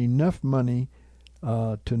have enough money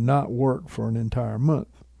to not work for an entire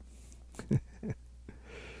month.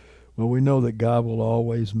 Well, we know that God will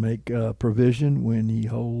always make provision when he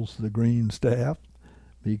holds the green staff,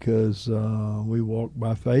 because we walk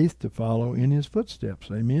by faith to follow in his footsteps.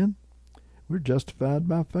 Amen? We're justified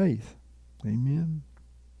by faith. Amen?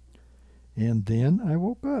 And then I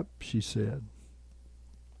woke up, she said.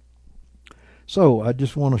 So I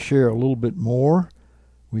just want to share a little bit more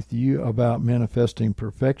with you about manifesting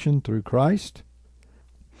perfection through Christ.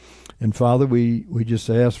 And Father, we just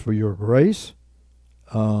ask for your grace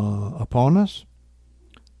upon us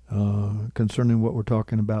concerning what we're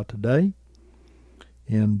talking about today.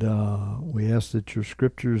 And we ask that your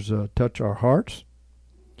scriptures touch our hearts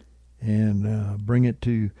and bring it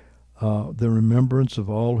to the remembrance of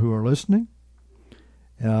all who are listening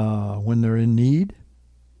when they're in need.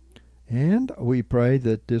 And we pray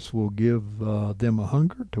that this will give them a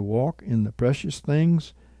hunger to walk in the precious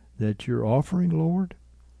things that you're offering, Lord.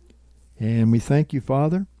 And we thank you,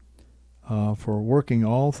 Father, for working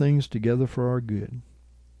all things together for our good.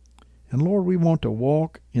 And Lord, we want to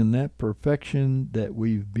walk in that perfection that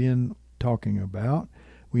we've been talking about.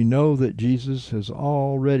 We know that Jesus has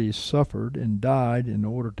already suffered and died in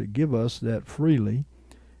order to give us that freely.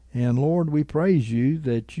 And Lord, we praise you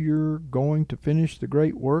that you're going to finish the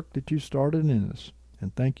great work that you started in us.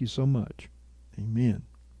 And thank you so much. Amen.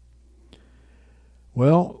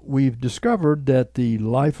 Well, we've discovered that the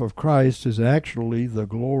life of Christ is actually the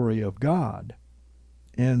glory of God,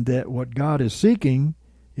 and that what God is seeking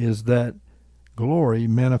is that glory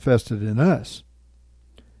manifested in us.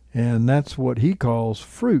 And that's what he calls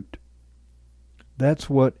fruit. That's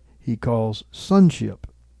what he calls sonship.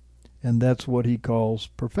 And that's what he calls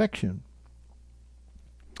perfection.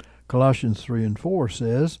 Colossians 3:4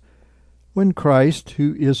 says, "When Christ,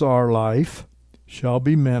 who is our life, shall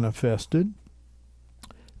be manifested,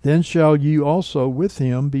 then shall you also with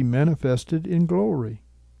him be manifested in glory."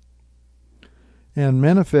 And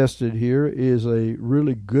manifested here is a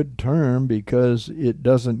really good term because it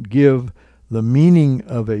doesn't give the meaning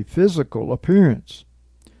of a physical appearance.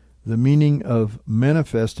 The meaning of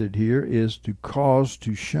manifested here is to cause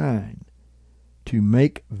to shine, to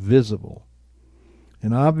make visible.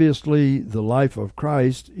 And obviously the life of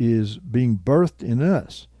Christ is being birthed in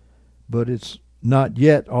us, but it's not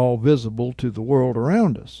yet all visible to the world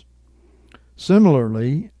around us.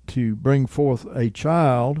 Similarly, to bring forth a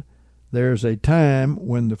child, there's a time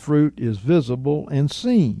when the fruit is visible and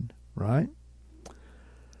seen, right?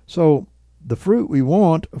 So the fruit we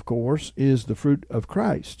want, of course, is the fruit of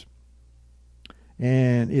Christ.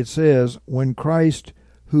 And it says, "When Christ,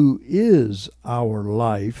 who is our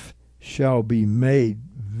life, shall be made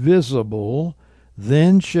visible,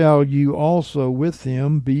 then shall you also with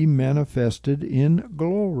him be manifested in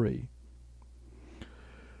glory."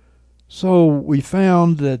 So we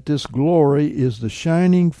found that this glory is the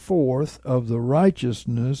shining forth of the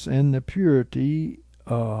righteousness and the purity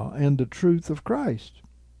and the truth of Christ.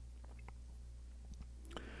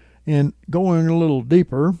 And going a little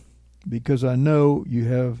deeper, because I know you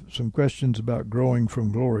have some questions about growing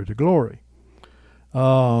from glory to glory.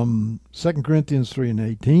 2 Corinthians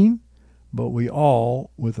 3:18, "But we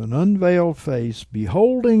all, with an unveiled face,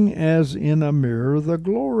 beholding as in a mirror the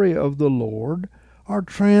glory of the Lord, are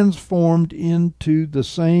transformed into the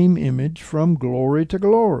same image from glory to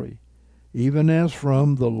glory, even as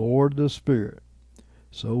from the Lord the Spirit."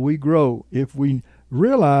 So we grow. If we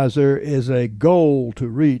realize there is a goal to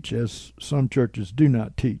reach, as some churches do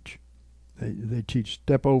not teach. They teach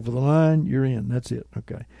step over the line, you're in, that's it.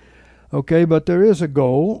 Okay, but there is a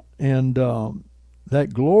goal, and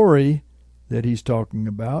that glory that he's talking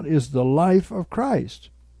about is the life of Christ.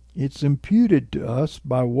 It's imputed to us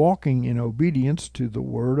by walking in obedience to the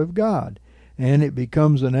Word of God, and it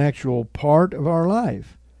becomes an actual part of our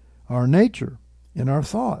life, our nature, and our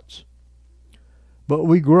thoughts. But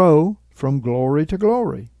we grow from glory to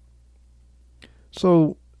glory.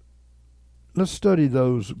 So let's study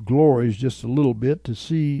those glories just a little bit to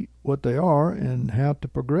see what they are and how to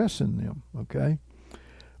progress in them, okay?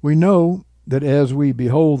 We know that as we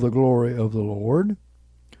behold the glory of the Lord,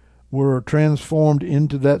 we're transformed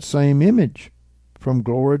into that same image from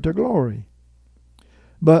glory to glory.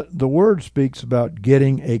 But the Word speaks about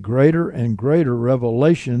getting a greater and greater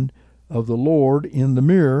revelation of the Lord in the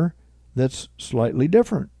mirror that's slightly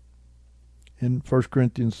different. In 1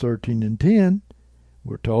 Corinthians 13:10,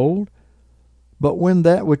 we're told, "But when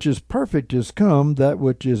that which is perfect is come, that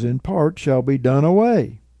which is in part shall be done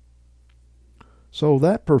away." So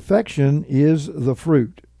that perfection is the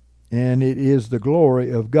fruit, and it is the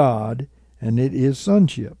glory of God, and it is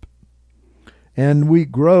sonship. And we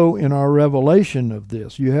grow in our revelation of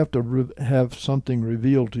this. You have to have something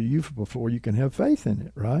revealed to you before you can have faith in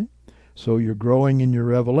it, right? So you're growing in your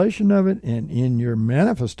revelation of it and in your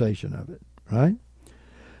manifestation of it, right?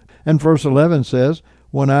 And verse 11 says,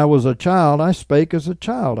 when I was a child, I spake as a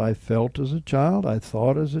child. I felt as a child. I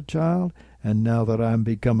thought as a child. And now that I am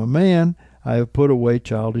become a man, I have put away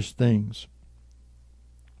childish things.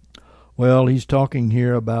 Well, he's talking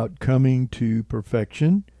here about coming to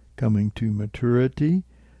perfection, coming to maturity.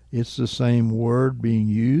 It's the same word being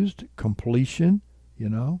used. Completion,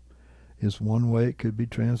 is one way it could be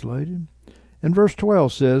translated. And verse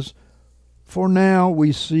 12 says, for now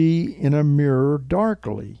we see in a mirror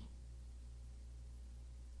darkly.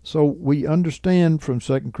 So we understand from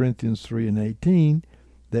 2 Corinthians 3 and 18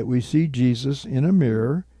 that we see Jesus in a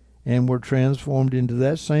mirror and we're transformed into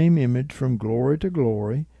that same image from glory to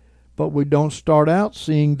glory, but we don't start out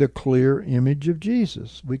seeing the clear image of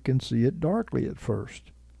Jesus. We can see it darkly at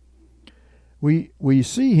first. We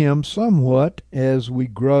see him somewhat as we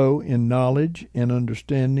grow in knowledge and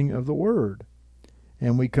understanding of the Word,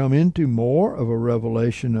 and we come into more of a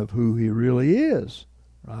revelation of who he really is,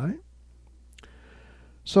 right?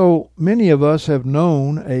 So many of us have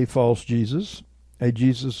known a false Jesus, a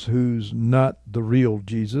Jesus who's not the real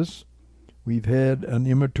Jesus. We've had an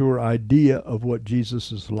immature idea of what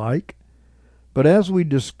Jesus is like. But as we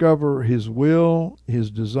discover his will,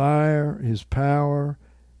 his desire, his power,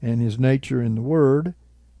 and his nature in the Word,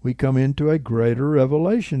 we come into a greater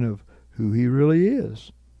revelation of who he really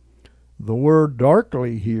is. The word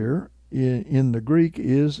darkly here in the Greek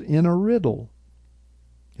is in a riddle.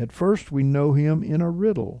 At first we know him in a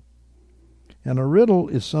riddle. And a riddle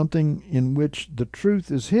is something in which the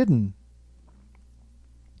truth is hidden.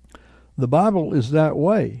 The Bible is that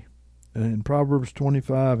way. In Proverbs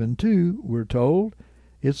 25 and 2, we're told,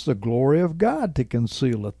 it's the glory of God to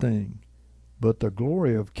conceal a thing, but the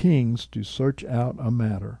glory of kings to search out a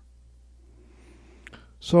matter.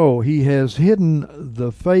 So he has hidden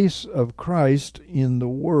the face of Christ in the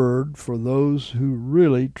Word for those who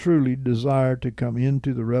really, truly desire to come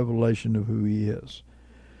into the revelation of who he is.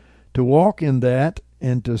 To walk in that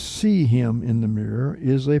and to see him in the mirror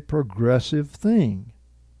is a progressive thing.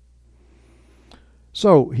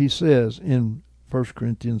 So he says in 1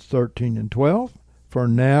 Corinthians 13 and 12, for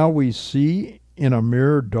now we see in a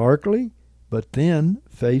mirror darkly, but then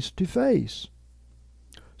face to face.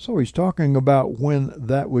 So he's talking about when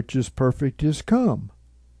that which is perfect is come.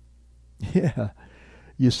 Yeah.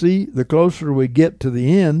 You see, the closer we get to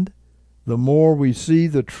the end, the more we see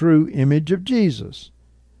the true image of Jesus.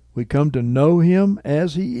 We come to know him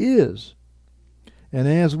as he is. And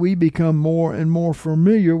as we become more and more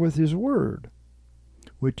familiar with his Word,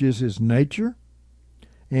 which is his nature,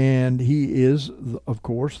 and he is, of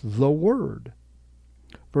course, the Word.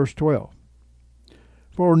 Verse 12.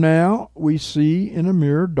 For now we see in a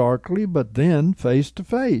mirror darkly, but then face to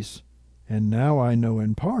face. And now I know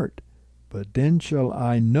in part, but then shall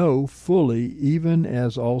I know fully, even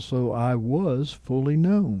as also I was fully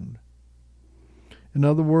known. In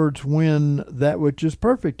other words, when that which is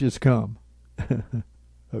perfect is come.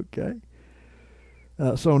 Okay?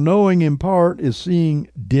 So knowing in part is seeing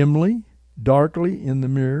dimly, darkly in the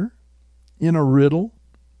mirror, in a riddle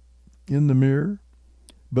in the mirror.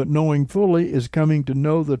 But knowing fully is coming to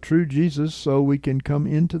know the true Jesus so we can come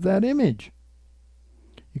into that image.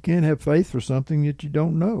 You can't have faith for something that you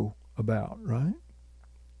don't know about, right?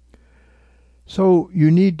 So you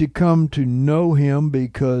need to come to know him,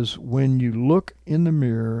 because when you look in the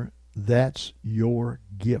mirror, that's your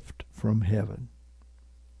gift from heaven.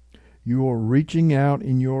 You are reaching out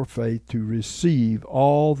in your faith to receive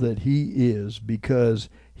all that he is, because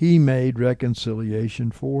he made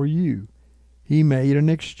reconciliation for you. He made an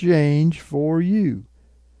exchange for you.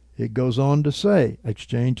 It goes on to say,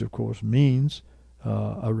 exchange, of course, means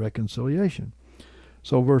a reconciliation.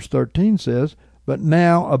 So verse 13 says, but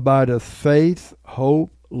now abideth faith,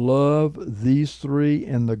 hope, love, these three,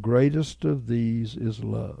 and the greatest of these is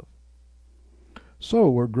love. So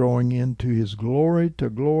we're growing into his glory to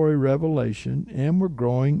glory revelation, and we're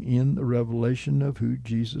growing in the revelation of who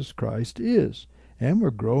Jesus Christ is. And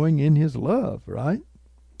we're growing in his love, right?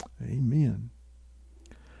 Amen.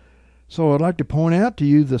 So I'd like to point out to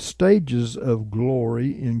you the stages of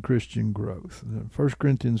glory in Christian growth. 1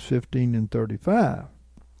 Corinthians 15 and 35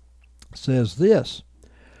 says this,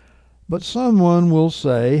 but someone will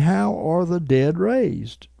say, how are the dead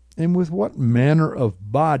raised? And with what manner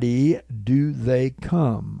of body do they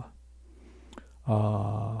come?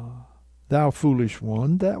 Thou foolish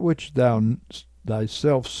one, that which thou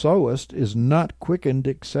thyself sowest is not quickened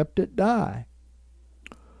except it die.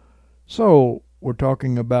 So we're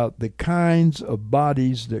talking about the kinds of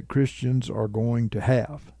bodies that Christians are going to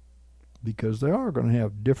have, because they are going to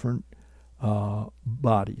have different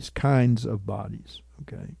bodies, kinds of bodies.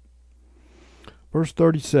 Okay. Verse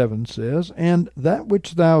 37 says, "And that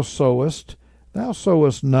which thou sowest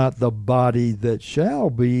not the body that shall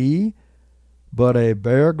be, but a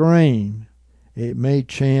bare grain. It may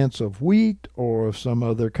chance of wheat or of some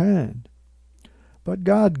other kind. But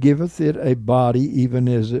God giveth it a body even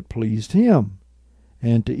as it pleased him,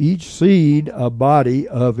 and to each seed a body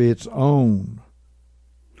of its own.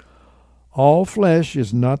 All flesh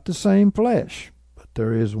is not the same flesh, but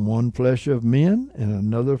there is one flesh of men, and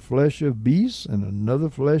another flesh of beasts, and another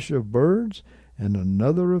flesh of birds, and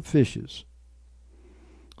another of fishes."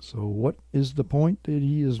 So what is the point that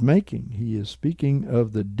he is making? He is speaking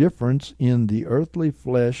of the difference in the earthly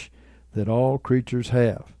flesh that all creatures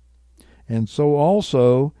have. And so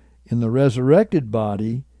also in the resurrected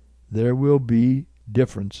body there will be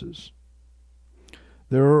differences.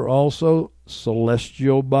 There are also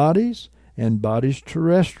celestial bodies and bodies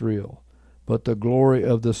terrestrial, but the glory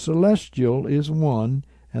of the celestial is one,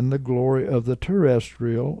 and the glory of the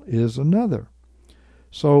terrestrial is another.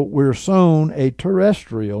 So we're sown a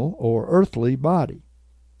terrestrial or earthly body,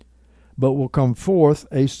 but will come forth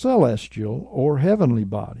a celestial or heavenly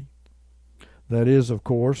body. That is, of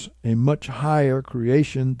course, a much higher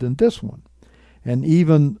creation than this one. And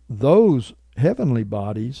even those heavenly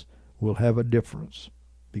bodies will have a difference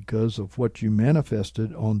because of what you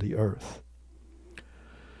manifested on the earth.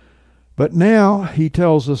 But now he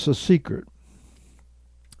tells us a secret,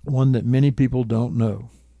 one that many people don't know.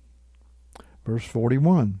 Verse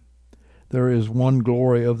 41, "There is one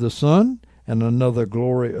glory of the sun, and another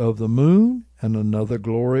glory of the moon, and another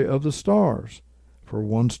glory of the stars. For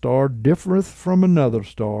one star differeth from another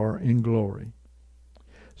star in glory.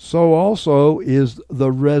 So also is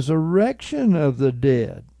the resurrection of the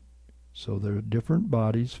dead." So there are different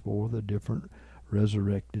bodies for the different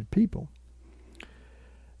resurrected people.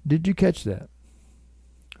 Did you catch that?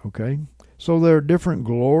 Okay. So there are different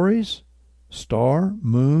glories: star,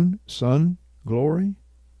 moon, sun, glory.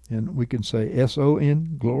 And we can say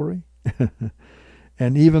S-O-N, glory.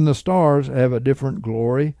 And even the stars have a different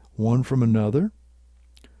glory, one from another.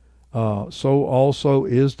 So also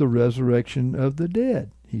is the resurrection of the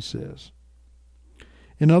dead, he says.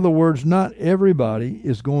 In other words, not everybody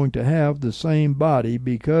is going to have the same body,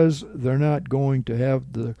 because they're not going to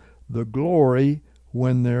have the glory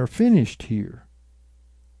when they're finished here.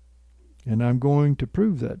 And I'm going to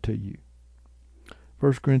prove that to you.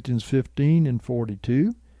 1 Corinthians 15 and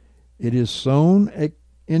 42, "It is sown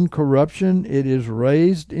in corruption, it is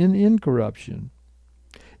raised in incorruption.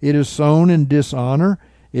 It is sown in dishonor,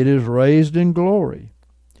 it is raised in glory.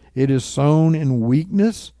 It is sown in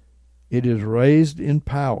weakness, it is raised in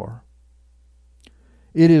power.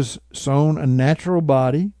 It is sown a natural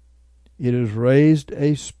body, it is raised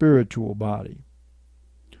a spiritual body."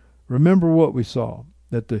 Remember what we saw,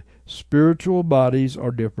 that the spiritual bodies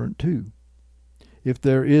are different too. If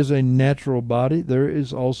there is a natural body, there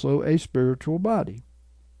is also a spiritual body.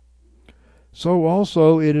 "So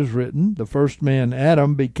also it is written, the first man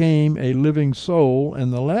Adam became a living soul,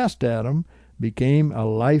 and the last Adam became a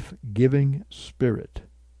life-giving spirit.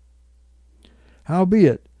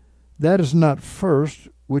 Howbeit, that is not first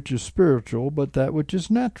which is spiritual, but that which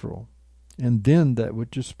is natural, and then that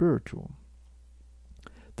which is spiritual.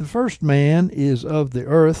 The first man is of the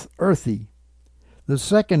earth, earthy. The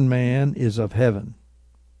second man is of heaven.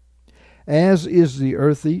 As is the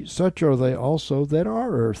earthy, such are they also that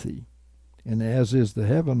are earthy. And as is the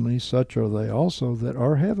heavenly, such are they also that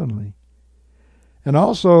are heavenly. And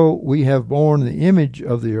also we have borne the image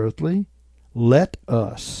of the earthly. Let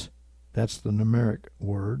us," that's the numeric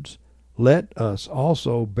words, "let us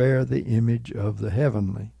also bear the image of the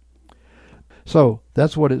heavenly." So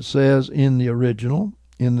that's what it says in the original,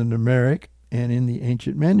 in the numeric, and in the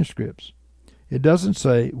ancient manuscripts. It doesn't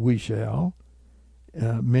say "we shall."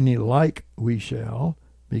 Many like "we shall,"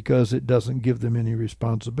 because it doesn't give them any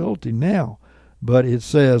responsibility now. But it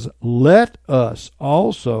says, "Let us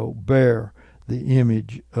also bear the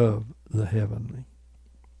image of the heavenly."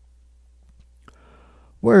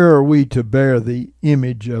 Where are we to bear the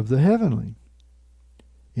image of the heavenly?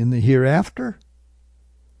 In the hereafter?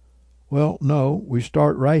 Well, no, we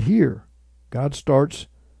start right here. God starts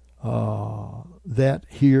that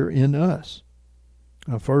here in us.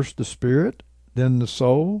 First the spirit, then the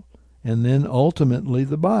soul, and then ultimately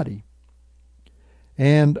the body.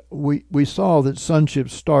 And we saw that sonship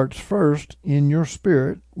starts first in your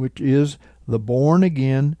spirit, which is the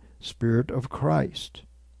born-again Spirit of Christ,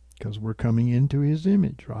 because we're coming into his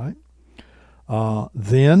image, right?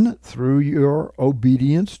 Then, through your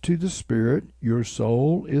obedience to the Spirit, your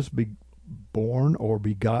soul is born or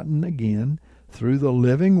begotten again through the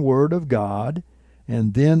living Word of God.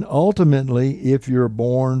 And then ultimately, if you've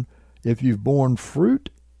borne fruit,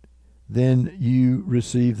 then you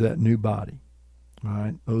receive that new body. All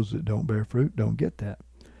right? Those that don't bear fruit don't get that.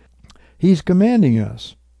 He's commanding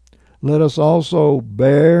us, let us also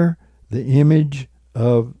bear the image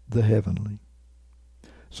of the heavenly.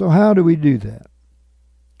 So how do we do that?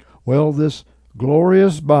 Well, this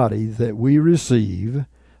glorious body that we receive,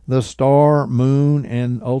 the star, moon,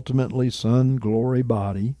 and ultimately sun glory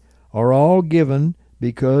body, are all given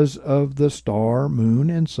because of the star, moon,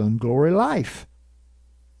 and sun glory life.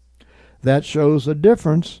 That shows a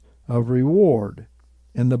difference of reward,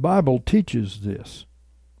 and the Bible teaches this.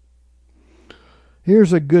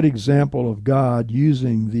 Here's a good example of God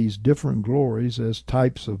using these different glories as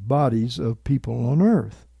types of bodies of people on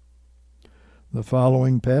earth. The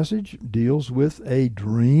following passage deals with a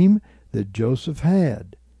dream that Joseph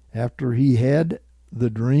had. After he had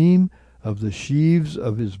the dream of the sheaves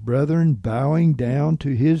of his brethren bowing down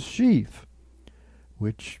to his sheaf,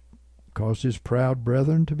 which caused his proud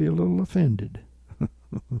brethren to be a little offended.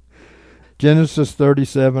 Genesis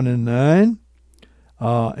 37:9.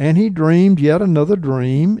 And he dreamed yet another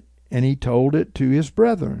dream, and he told it to his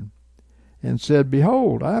brethren, and said,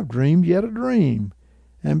 Behold, I have dreamed yet a dream.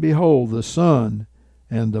 And behold, the sun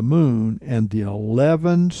and the moon and the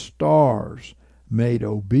 11 stars made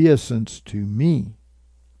obeisance to me.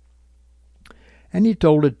 And he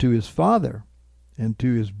told it to his father and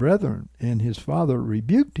to his brethren, and his father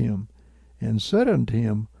rebuked him, and said unto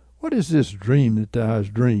him, What is this dream that thou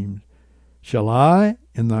hast dreamed? Shall I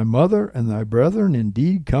and thy mother and thy brethren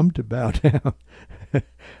indeed come to bow down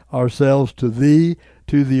ourselves to thee,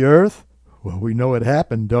 to the earth? Well, we know it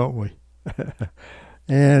happened, don't we?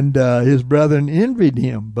 And his brethren envied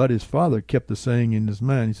him, but his father kept the saying in his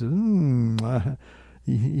mind. He said,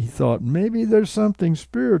 he thought, maybe there's something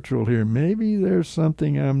spiritual here. Maybe there's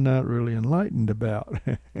something I'm not really enlightened about.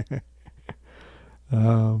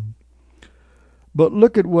 But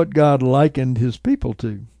look at what God likened his people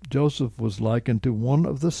to. Joseph was likened to one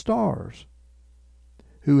of the stars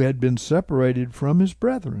who had been separated from his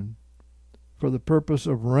brethren for the purpose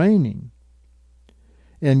of reigning.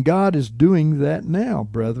 And God is doing that now,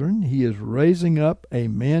 brethren. He is raising up a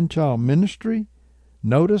man-child ministry.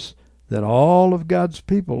 Notice that all of God's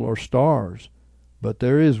people are stars, but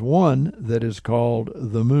there is one that is called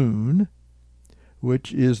the moon,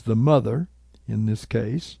 which is the mother in this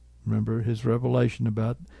case. Remember his revelation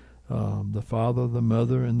about the father, the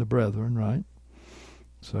mother, and the brethren, right?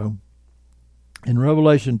 So, in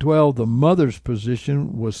Revelation 12, the mother's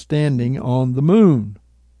position was standing on the moon.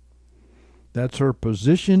 That's her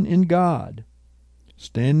position in God,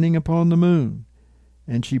 standing upon the moon.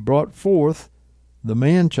 And she brought forth the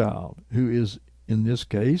man-child, who is, in this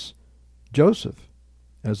case, Joseph,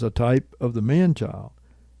 as a type of the man-child.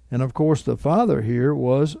 And, of course, the father here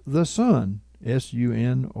was the Son,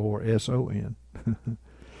 S-U-N or S-O-N.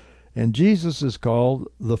 And Jesus is called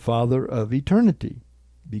the Father of eternity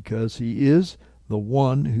because he is the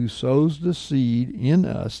one who sows the seed in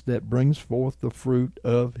us that brings forth the fruit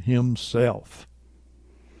of himself.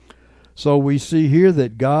 So we see here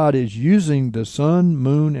that God is using the sun,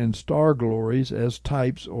 moon, and star glories as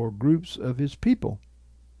types or groups of his people.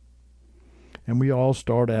 And we all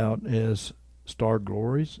start out as star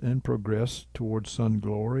glories and progress towards sun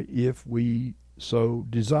glory if we so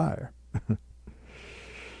desire.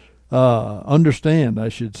 Understand, I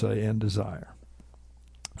should say, and desire.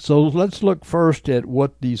 So let's look first at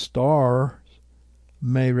what these stars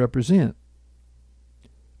may represent.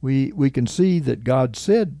 We can see that God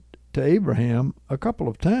said to Abraham a couple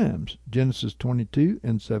of times, Genesis 22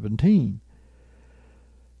 and 17,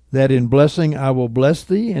 that in blessing I will bless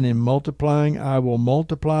thee, and in multiplying I will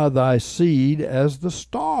multiply thy seed as the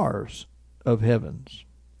stars of heavens,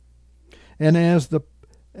 and as the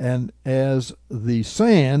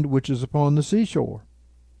sand which is upon the seashore.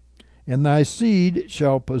 And thy seed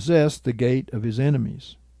shall possess the gate of his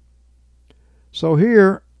enemies. So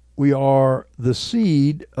here we are the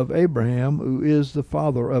seed of Abraham, who is the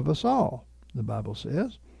father of us all, the Bible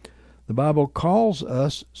says. The Bible calls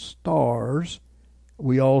us stars.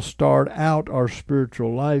 We all start out our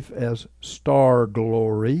spiritual life as star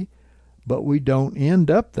glory, but we don't end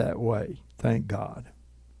up that way, thank God.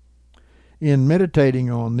 In meditating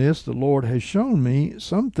on this, the Lord has shown me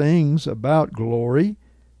some things about glory,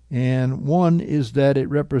 and one is that it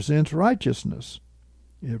represents righteousness.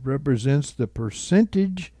 It represents the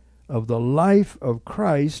percentage of the life of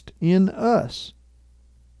Christ in us.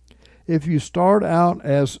 If you start out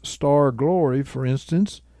as star glory, for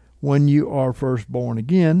instance, when you are first born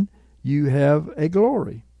again, you have a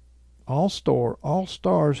glory. All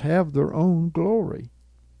stars have their own glory.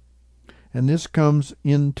 And this comes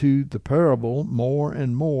into the parable more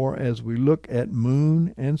and more as we look at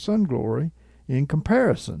moon and sun glory in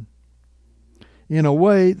comparison. In a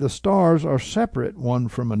way, the stars are separate one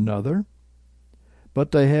from another,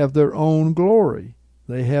 but they have their own glory.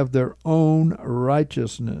 They have their own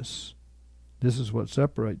righteousness. This is what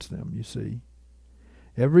separates them, you see.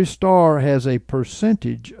 Every star has a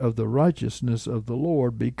percentage of the righteousness of the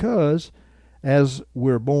Lord because as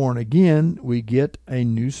we're born again, we get a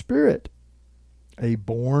new spirit, a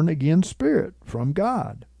born-again spirit from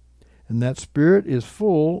God. And that spirit is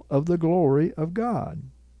full of the glory of God.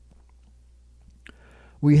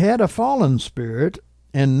 We had a fallen spirit,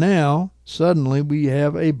 and now suddenly we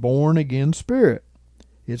have a born-again spirit.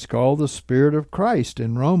 It's called the Spirit of Christ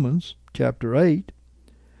in Romans chapter 8.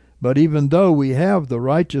 But even though we have the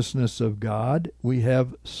righteousness of God, we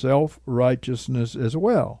have self-righteousness as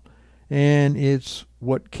well. And it's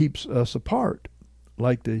what keeps us apart,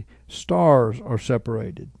 like the stars are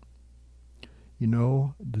separated. You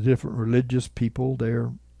know, the different religious people,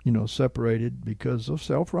 they're, separated because of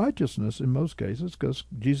self-righteousness in most cases, because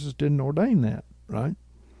Jesus didn't ordain that, right?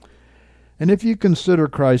 And if you consider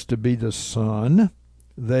Christ to be the Son,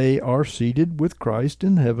 they are seated with Christ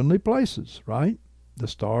in heavenly places, right? The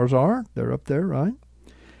stars are. They're up there, right?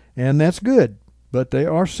 And that's good. But they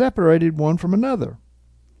are separated one from another.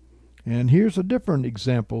 And here's a different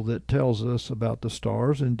example that tells us about the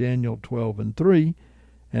stars in Daniel 12:3.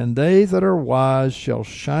 And they that are wise shall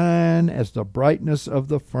shine as the brightness of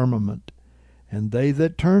the firmament, and they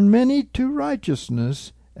that turn many to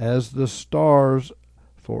righteousness as the stars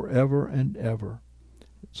forever and ever.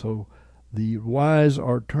 So the wise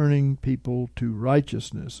are turning people to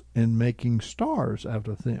righteousness and making stars out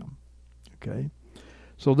of them. Okay?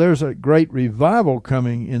 So there's a great revival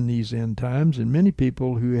coming in these end times, and many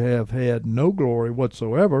people who have had no glory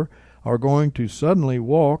whatsoever are going to suddenly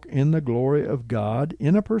walk in the glory of God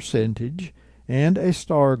in a percentage and a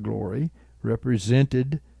star glory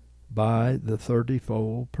represented by the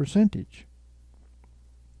 30-fold percentage.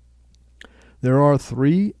 There are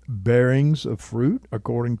 3 bearings of fruit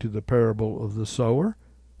according to the parable of the sower,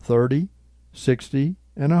 30, 60,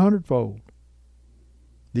 and 100-fold.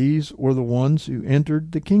 These were the ones who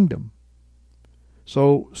entered the kingdom.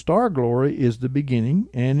 So star glory is the beginning,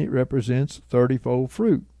 and it represents 30-fold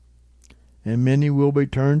fruit. And many will be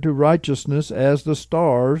turned to righteousness as the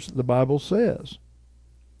stars, the Bible says.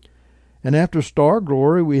 And after star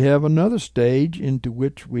glory, we have another stage into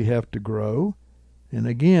which we have to grow. And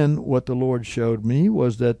again, what the Lord showed me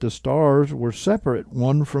was that the stars were separate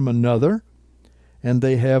one from another, and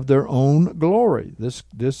they have their own glory. This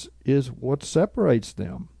is what separates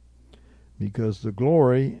them, because the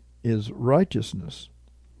glory is righteousness.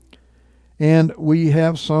 And we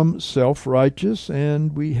have some self-righteous,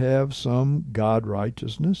 and we have some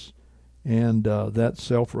God-righteousness, and that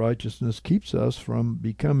self-righteousness keeps us from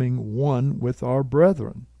becoming one with our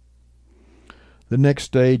brethren. The next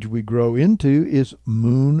stage we grow into is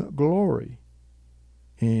moon glory.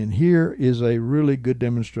 And here is a really good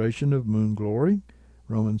demonstration of moon glory,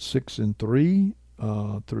 Romans 6:3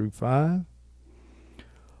 through 5.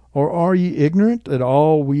 Or are ye ignorant that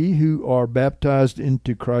all we who are baptized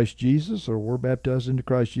into Christ Jesus, or were baptized into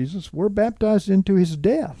Christ Jesus, were baptized into his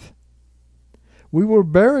death? We were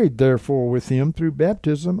buried therefore with him through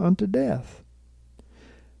baptism unto death,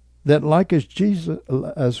 that like as Jesus,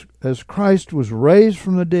 as Christ was raised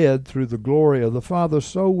from the dead through the glory of the Father,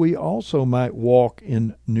 so we also might walk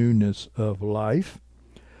in newness of life.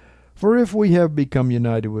 For if we have become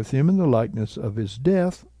united with him in the likeness of his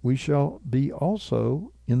death, we shall be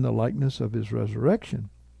also in the likeness of his resurrection.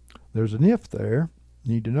 There's an if there.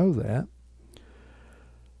 You need to know that.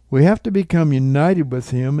 We have to become united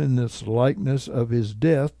with him in this likeness of his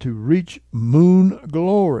death to reach moon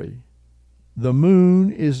glory. The moon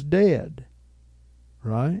is dead,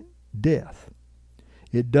 right? Death.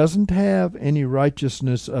 It doesn't have any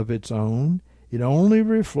righteousness of its own. It only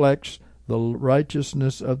reflects the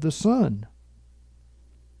righteousness of the sun.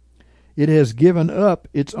 It has given up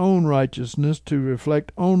its own righteousness to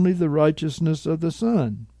reflect only the righteousness of the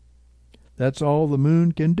sun. That's all the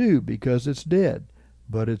moon can do because it's dead,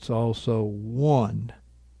 but it's also one.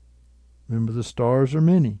 Remember, the stars are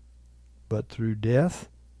many, but through death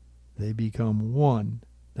they become one.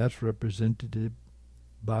 That's represented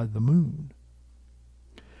by the moon.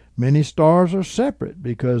 Many stars are separate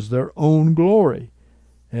because their own glory,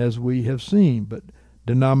 as we have seen, but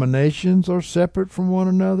denominations are separate from one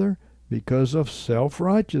another. because of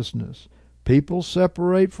self-righteousness. People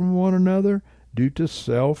separate from one another due to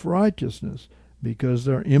self-righteousness because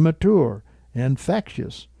they're immature and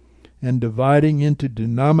factious and dividing into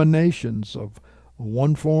denominations of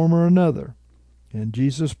one form or another. And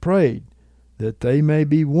Jesus prayed that they may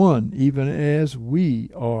be one, even as we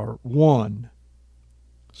are one.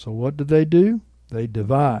 So what do? They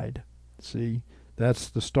divide. See, that's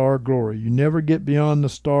the star glory. You never get beyond the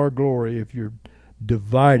star glory if you're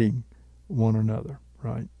dividing one another,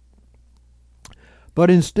 right? But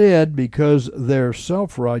instead, because their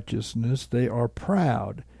self-righteousness, they are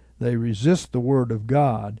proud. They resist the word of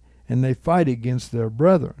God, and they fight against their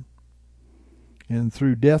brethren. And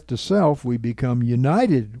through death to self, we become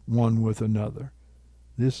united one with another.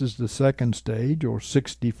 This is the second stage, or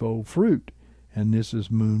 60-fold fruit, and this is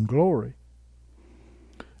moon glory.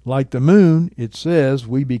 Like the moon, it says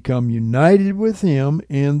we become united with him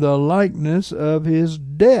in the likeness of his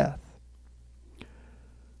death.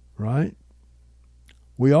 Right?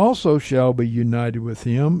 We also shall be united with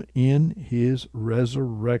him in his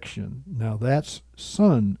resurrection. Now that's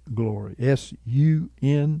sun glory.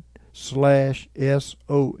 SUN/SON.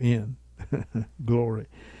 Glory.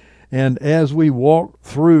 And as we walk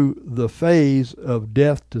through the phase of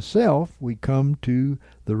death to self, we come to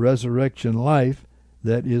the resurrection life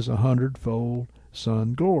that is 100-fold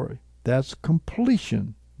sun glory. That's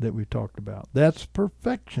completion that we talked about. That's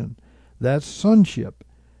perfection. That's sonship.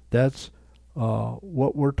 That's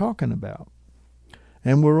what we're talking about.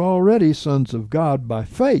 And we're already sons of God by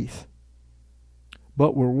faith,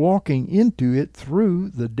 but we're walking into it through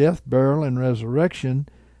the death, burial, and resurrection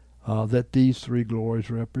that these three glories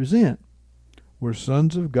represent. We're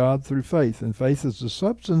sons of God through faith, and faith is the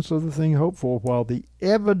substance of the thing hoped for, while the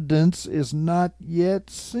evidence is not yet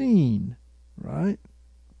seen. Right?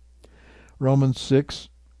 Romans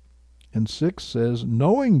 6:6 says,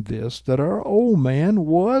 knowing this, that our old man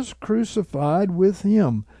was crucified with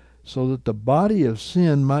him, so that the body of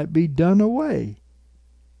sin might be done away,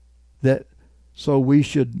 that so we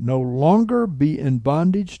should no longer be in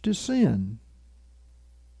bondage to sin.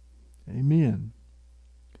 Amen.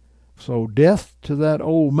 So death to that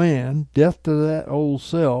old man, death to that old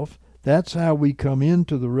self, that's how we come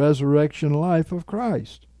into the resurrection life of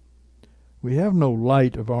Christ. We have no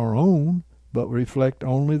light of our own, but reflect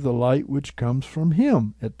only the light which comes from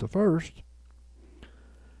him at the first.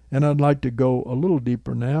 And I'd like to go a little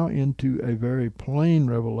deeper now into a very plain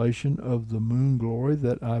revelation of the moon glory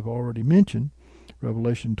that I've already mentioned,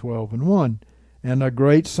 Revelation 12:1. And a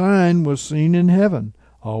great sign was seen in heaven,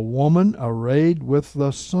 a woman arrayed with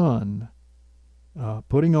the sun,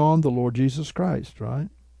 putting on the Lord Jesus Christ, right?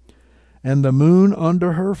 And the moon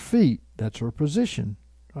under her feet, that's her position,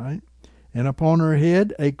 right? And upon her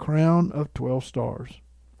head a crown of 12 stars.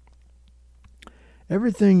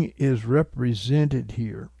 Everything is represented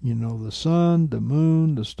here. You know, the sun, the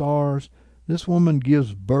moon, the stars. This woman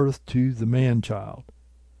gives birth to the man-child,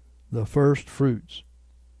 the first fruits.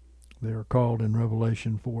 They are called in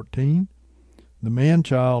Revelation 14. The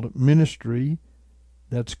man-child ministry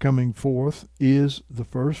that's coming forth is the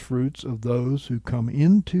first fruits of those who come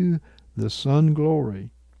into the sun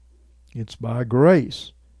glory. It's by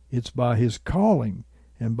grace. It's by his calling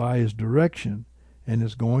and by his direction, and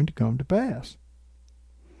it's going to come to pass.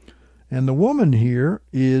 And the woman here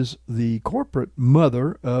is the corporate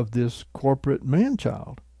mother of this corporate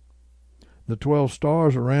man-child. The 12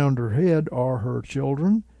 stars around her head are her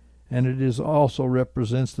children, and it is also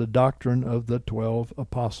represents the doctrine of the 12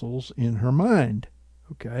 apostles in her mind.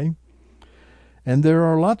 Okay? And there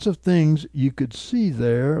are lots of things you could see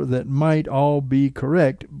there that might all be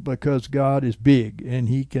correct, because God is big and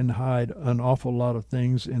he can hide an awful lot of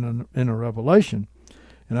things in a revelation.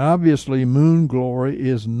 And obviously moon glory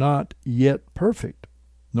is not yet perfect,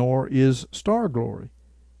 nor is star glory.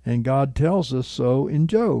 And God tells us so in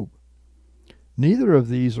Job. Neither of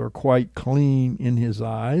these are quite clean in his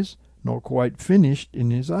eyes, nor quite finished in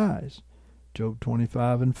his eyes. Job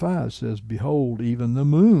 25:5 says, behold, even the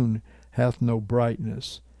moon hath no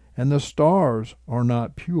brightness, and the stars are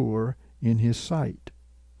not pure in his sight.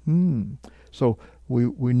 So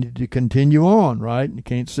we need to continue on, right? You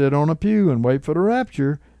can't sit on a pew and wait for the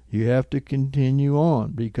rapture. You have to continue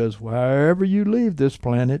on, because wherever you leave this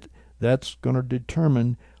planet, that's going to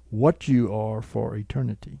determine what you are for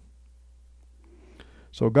eternity.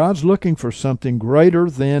 So God's looking for something greater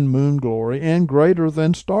than moon glory and greater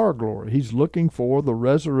than star glory. He's looking for the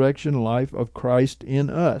resurrection life of Christ in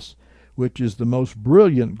us, which is the most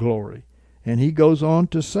brilliant glory. And he goes on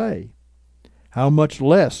to say, how much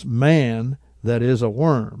less man that is a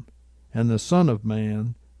worm, and the Son of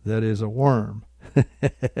Man that is a worm.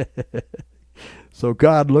 So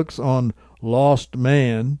God looks on lost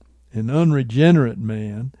man, an unregenerate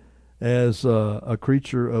man, as a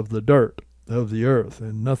creature of the dirt, of the earth,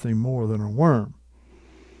 and nothing more than a worm.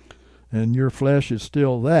 And your flesh is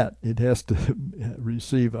still that. It has to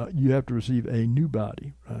receive, you have to receive a new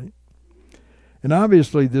body, right? And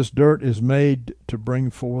obviously this dirt is made to bring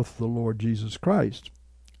forth the Lord Jesus Christ.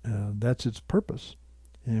 That's its purpose.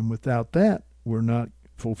 And without that, we're not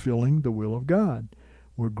fulfilling the will of God.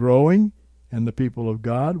 We're growing, and the people of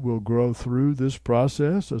God will grow through this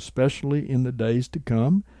process, especially in the days to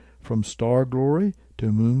come, from star glory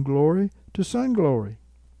to moon glory to sun glory.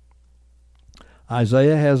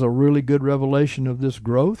 Isaiah has a really good revelation of this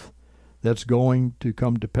growth that's going to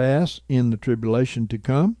come to pass in the tribulation to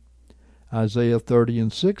come. Isaiah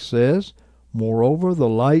 30:6 says, "Moreover, the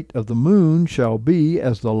light of the moon shall be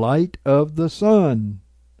as the light of the sun."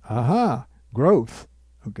 Aha, growth.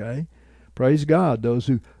 Okay, praise God. Those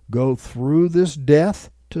who go through this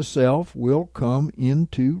death to self will come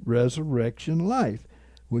into resurrection life,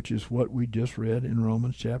 which is what we just read in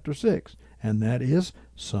Romans chapter 6, and that is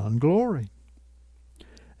sun glory.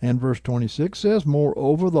 And verse 26 says,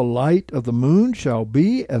 "Moreover, the light of the moon shall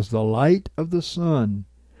be as the light of the sun,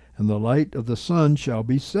 and the light of the sun shall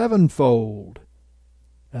be sevenfold,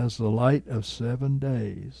 as the light of 7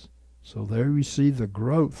 days." So there we see the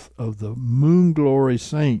growth of the moon glory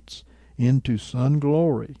saints into sun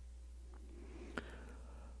glory.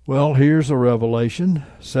 Well, here's a revelation.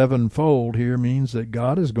 Sevenfold here means that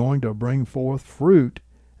God is going to bring forth fruit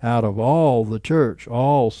out of all the church,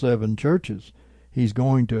 all 7 churches. He's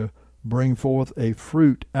going to bring forth a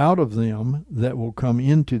fruit out of them that will come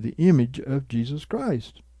into the image of Jesus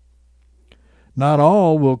Christ. Not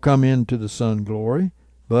all will come into the sun glory,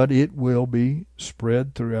 but it will be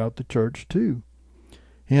spread throughout the church too.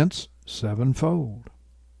 Hence, sevenfold.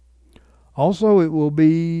 Also, it will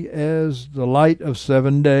be as the light of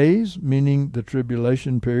 7 days, meaning the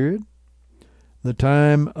tribulation period. The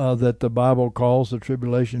time that the Bible calls the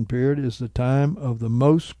tribulation period is the time of the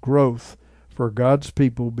most growth for God's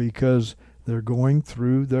people, because they're going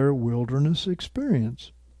through their wilderness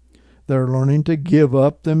experience. They're learning to give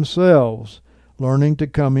up themselves, learning to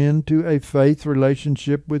come into a faith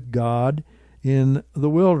relationship with God in the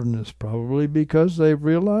wilderness, probably because they've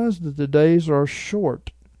realized that the days are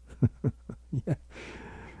short.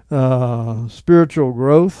 Spiritual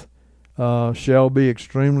growth shall be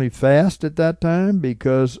extremely fast at that time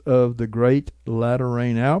because of the great latter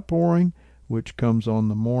rain outpouring, which comes on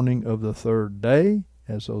the morning of the 3rd day,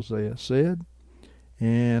 as Hosea said,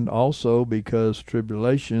 and also because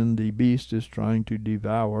tribulation, the beast is trying to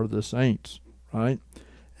devour the saints, right?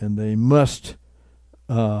 And they must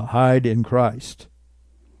hide in Christ.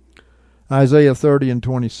 Isaiah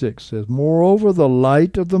 30:26 says, "Moreover, the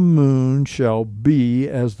light of the moon shall be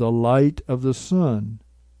as the light of the sun,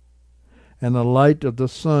 and the light of the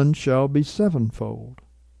sun shall be sevenfold,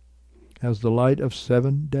 as the light of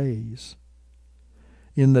 7 days,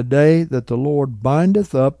 in the day that the Lord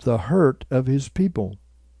bindeth up the hurt of his people,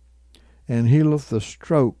 and healeth the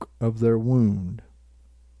stroke of their wound."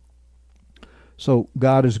 So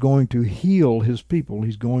God is going to heal his people.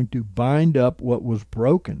 He's going to bind up what was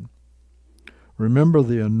broken. Remember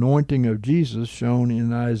the anointing of Jesus shown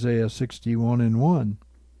in Isaiah 61:1.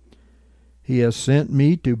 "He has sent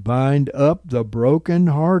me to bind up the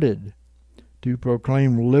brokenhearted, to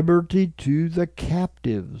proclaim liberty to the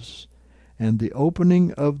captives, and the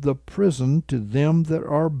opening of the prison to them that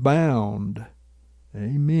are bound."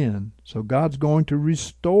 Amen. So God's going to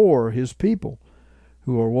restore his people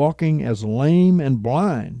who are walking as lame and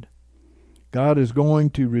blind. God is going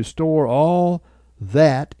to restore all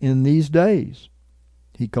that in these days.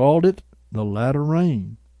 He called it the latter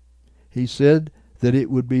rain. He said that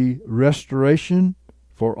it would be restoration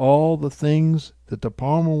for all the things that the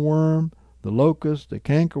palmer worm, the locust, the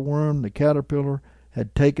cankerworm, the caterpillar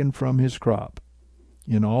had taken from his crop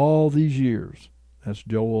in all these years. That's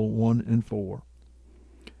Joel 1:4.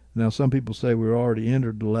 Now some people say we're already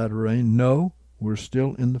entered the latter rain. No, we're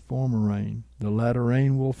still in the former rain. The latter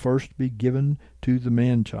rain will first be given to the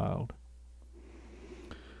man-child.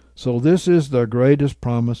 So this is the greatest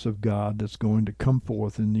promise of God that's going to come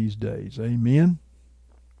forth in these days. Amen.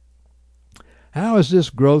 How is this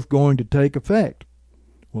growth going to take effect?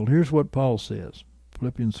 Well, here's what Paul says,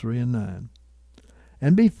 Philippians 3:9.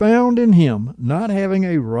 "And be found in him, not having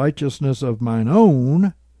a righteousness of mine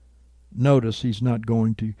own." Notice he's not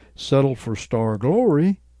going to settle for star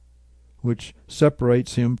glory, which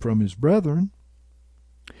separates him from his brethren,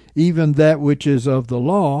 "even that which is of the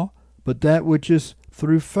law, but that which is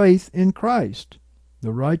through faith in Christ,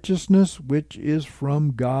 the righteousness which is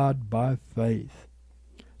from God by faith."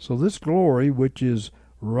 So this glory, which is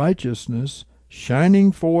righteousness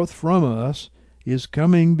shining forth from us, is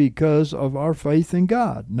coming because of our faith in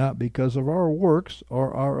God, not because of our works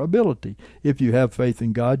or our ability. If you have faith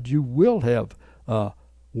in God, you will have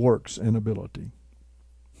works and ability.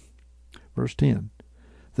 Verse 10,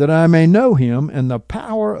 that I may know him and the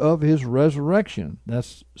power of his resurrection,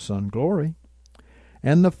 that's Son glory,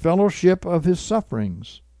 and the fellowship of his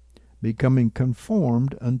sufferings, becoming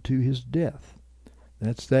conformed unto his death.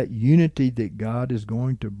 That's that unity that God is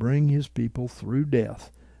going to bring his people through death.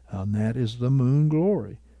 And that is the moon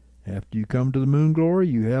glory. After you come to the moon glory,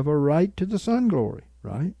 you have a right to the sun glory,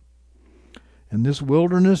 right? And this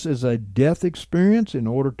wilderness is a death experience in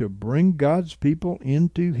order to bring God's people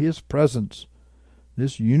into his presence.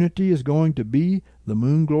 This unity is going to be the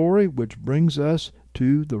moon glory, which brings us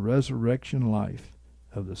to the resurrection life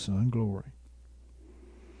of the sun glory.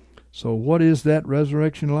 So what is that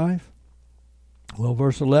resurrection life? Well,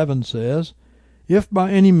 verse 11 says, if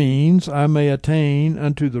by any means I may attain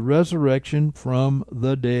unto the resurrection from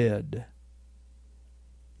the dead.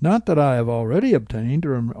 Not that I have already obtained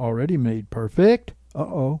or am already made perfect.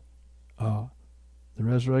 The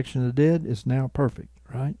resurrection of the dead is now perfect,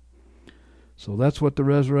 right? So that's what the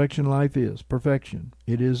resurrection life is, perfection.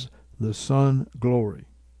 It is the sun glory.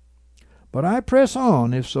 But I press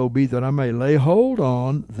on, if so be that I may lay hold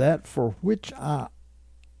on that for which I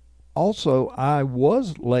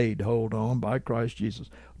was laid hold on by Christ Jesus.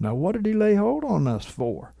 Now, what did he lay hold on us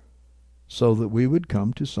for? So that we would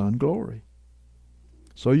come to sun glory.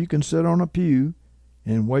 So you can sit on a pew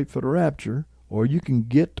and wait for the rapture, or you can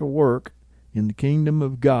get to work in the kingdom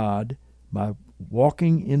of God by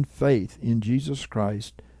walking in faith in Jesus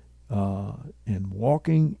Christ and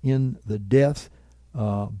walking in the death,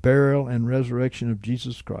 burial, and resurrection of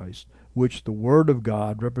Jesus Christ, which the Word of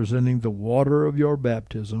God, representing the water of your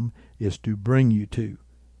baptism, is to bring you to.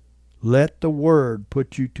 Let the Word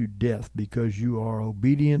put you to death because you are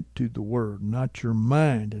obedient to the Word, not your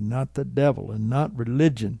mind and not the devil and not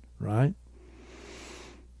religion, right?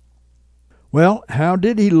 Well, how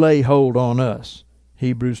did he lay hold on us?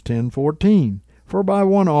 Hebrews 10:14. For by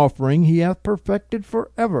one offering he hath perfected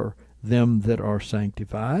forever them that are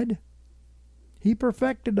sanctified. He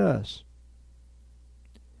perfected us.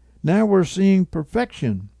 Now we're seeing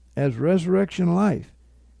perfection as resurrection life,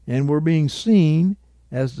 and we're being seen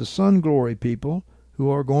as the sun glory people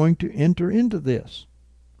who are going to enter into this.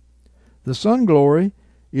 The sun glory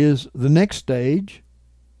is the next stage.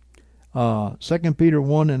 2 Peter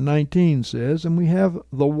 1:19 says, and we have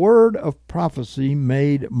the word of prophecy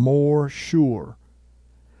made more sure,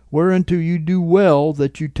 whereunto you do well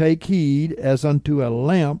that you take heed as unto a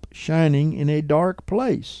lamp shining in a dark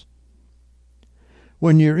place.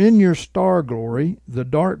 When you're in your star glory, the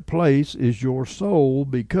dark place is your soul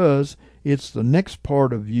because it's the next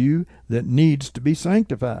part of you that needs to be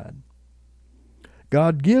sanctified.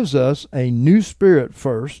 God gives us a new spirit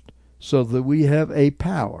first so that we have a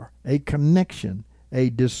power, a connection, a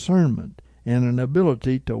discernment, and an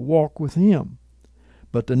ability to walk with him.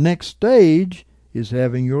 But the next stage is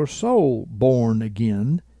having your soul born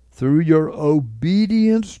again through your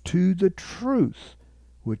obedience to the truth,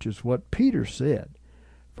 which is what Peter said.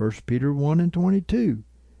 1 Peter 1:22.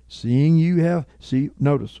 Seeing you're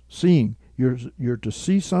to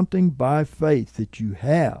see something by faith that you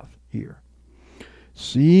have here.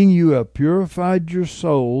 Seeing you have purified your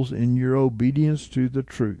souls in your obedience to the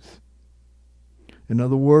truth. In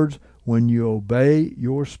other words, when you obey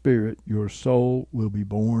your spirit, your soul will be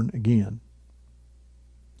born again.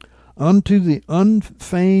 Unto the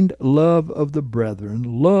unfeigned love of the brethren,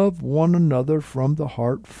 love one another from the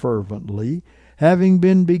heart fervently, having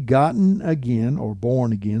been begotten again, or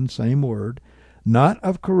born again, same word, not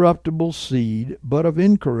of corruptible seed, but of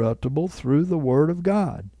incorruptible, through the word of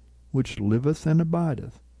God, which liveth and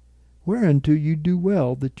abideth, whereunto you do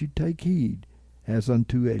well that you take heed, as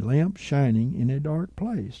unto a lamp shining in a dark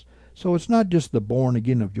place. So it's not just the born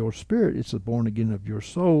again of your spirit, it's the born again of your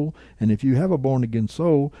soul. And if you have a born again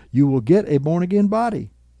soul, you will get a born again body.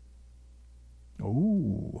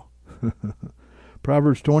 Oh.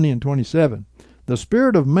 Proverbs 20:27. The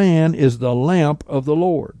spirit of man is the lamp of the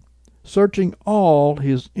Lord, searching all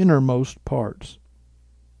his innermost parts.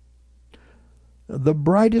 The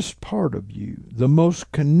brightest part of you, the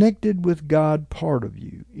most connected with God part of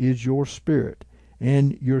you, is your spirit.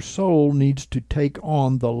 And your soul needs to take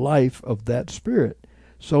on the life of that spirit,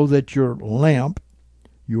 so that your lamp,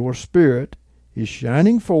 your spirit, is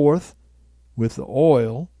shining forth with the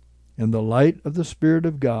oil and the light of the Spirit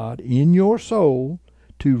of God in your soul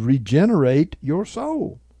to regenerate your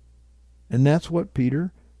soul. And that's what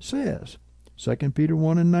Peter says, 2 Peter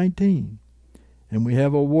 1:19. And we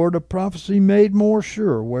have a word of prophecy made more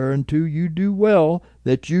sure, whereunto you do well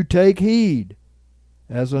that you take heed,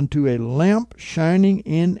 as unto a lamp shining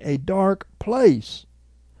in a dark place,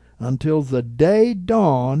 until the day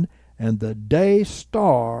dawn and the day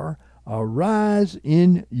star arise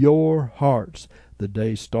in your hearts. The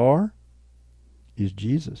day star is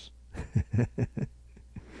Jesus.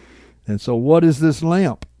 And so what is this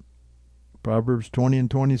lamp? Proverbs 20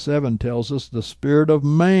 and 27 tells us the spirit of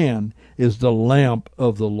man is the lamp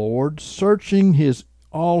of the Lord, searching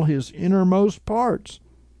all his innermost parts.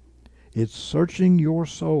 It's searching your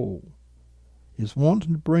soul. It's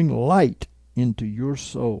wanting to bring light into your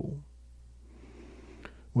soul,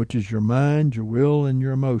 which is your mind, your will, and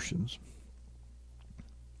your emotions.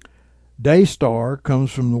 Day star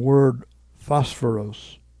comes from the word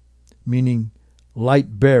phosphoros, meaning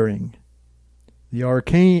light-bearing. The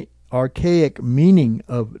archaic meaning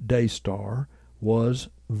of day star was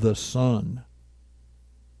the sun.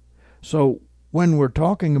 So when we're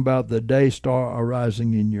talking about the day star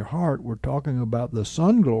arising in your heart, we're talking about the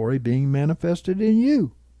sun glory being manifested in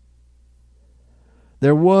you.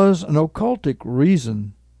 There was an occultic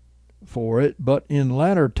reason for it, but in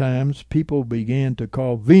latter times people began to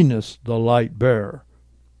call Venus the light bearer.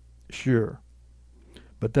 Sure,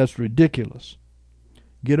 but that's ridiculous.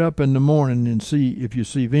 Get up in the morning and see if you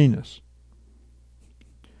see Venus.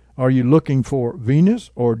 Are you looking for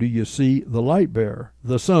Venus, or do you see the light bearer,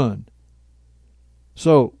 the sun?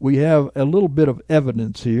 So we have a little bit of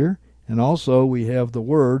evidence here, and also we have the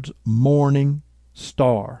words morning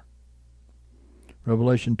star.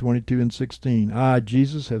 Revelation 22 and 16. I,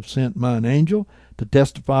 Jesus, have sent mine angel to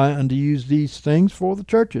testify unto you these things for the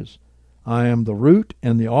churches. I am the root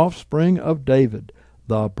and the offspring of David,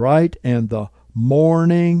 the bright and the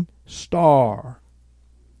morning star.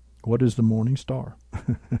 What is the morning star?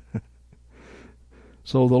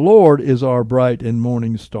 So the Lord is our bright and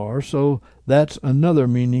morning star, so that's another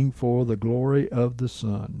meaning for the glory of the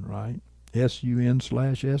sun, right?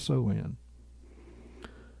 sun/son.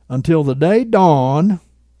 Until the day dawn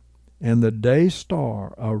and the day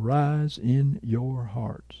star arise in your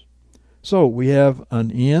hearts. So we have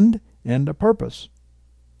an end and a purpose.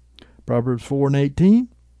 Proverbs 4 and 18.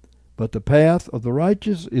 But the path of the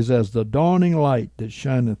righteous is as the dawning light that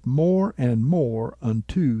shineth more and more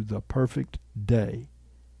unto the perfect day.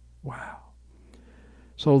 Wow.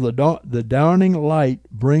 So the dawning light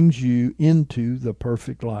brings you into the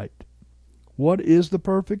perfect light. What is the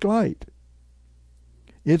perfect light?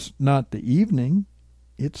 It's not the evening,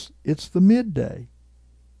 it's the midday.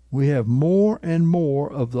 We have more and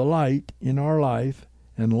more of the light in our life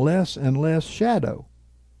and less shadow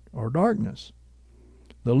or darkness.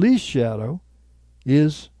 The least shadow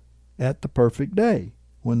is at the perfect day,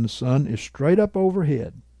 when the sun is straight up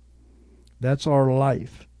overhead. That's our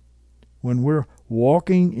life. When we're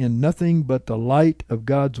walking in nothing but the light of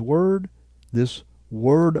God's Word, this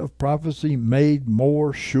word of prophecy made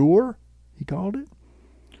more sure, he called it,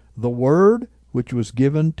 the Word which was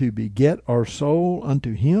given to beget our soul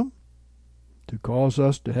unto Him, to cause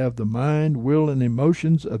us to have the mind, will, and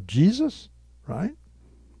emotions of Jesus, right?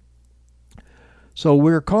 So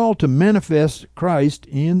we're called to manifest Christ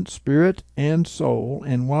in spirit and soul,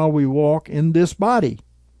 and while we walk in this body.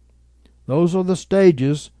 Those are the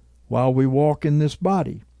stages while we walk in this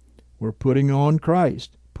body. We're putting on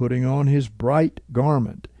Christ, putting on His bright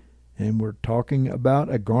garment, and we're talking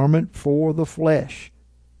about a garment for the flesh.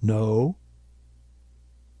 No,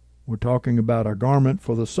 we're talking about a garment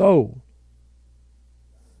for the soul.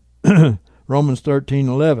 Romans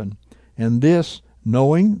 13:11, and this,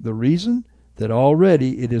 knowing the reason, that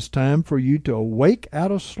already it is time for you to awake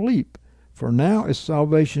out of sleep, for now is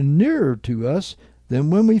salvation nearer to us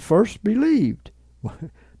than when we first believed.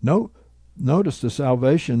 Notice the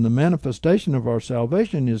salvation, the manifestation of our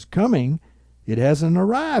salvation is coming. It hasn't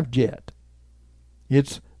arrived yet.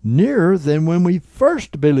 It's nearer than when we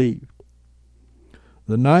first believed.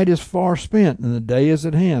 The night is far spent, and the day is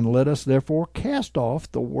at hand. Let us therefore cast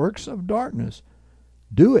off the works of darkness.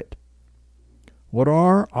 Do it. What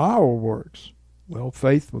are our works? Well,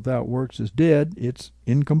 faith without works is dead. It's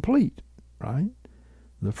incomplete, right?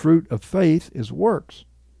 The fruit of faith is works.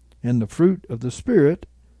 And the fruit of the Spirit,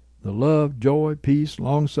 the love, joy, peace,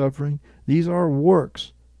 long-suffering, these are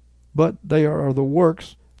works. But they are the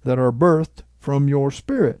works that are birthed from your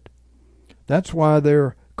spirit. That's why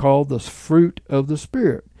they're called the fruit of the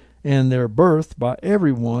Spirit. And they're birthed by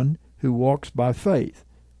everyone who walks by faith.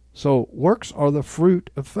 So works are the fruit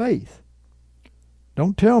of faith.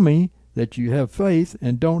 Don't tell me that you have faith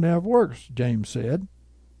and don't have works, James said.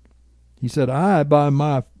 He said, I by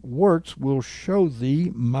my works will show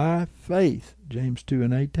thee my faith, James 2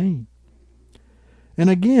 and 18. And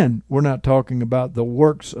again, we're not talking about the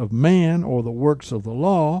works of man or the works of the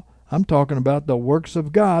law. I'm talking about the works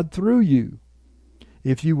of God through you.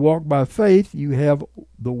 If you walk by faith, you have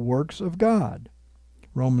the works of God.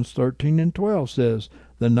 Romans 13:12 says,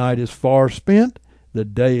 "The night is far spent, the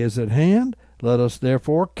day is at hand. Let us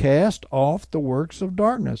therefore cast off the works of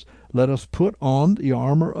darkness. Let us put on the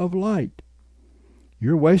armor of light."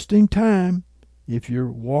 You're wasting time if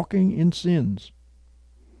you're walking in sins.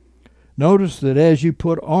 Notice that as you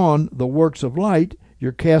put on the works of light,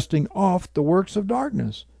 you're casting off the works of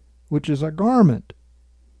darkness, which is a garment.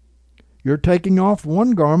 You're taking off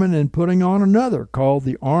one garment and putting on another, called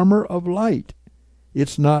the armor of light.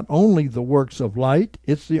 It's not only the works of light,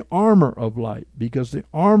 it's the armor of light, because the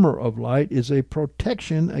armor of light is a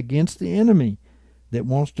protection against the enemy that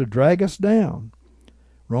wants to drag us down.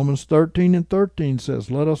 Romans 13:13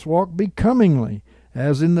 says, "Let us walk becomingly,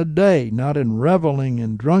 as in the day, not in reveling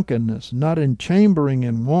and drunkenness, not in chambering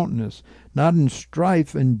and wantonness, not in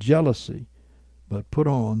strife and jealousy, but put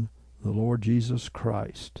on the Lord Jesus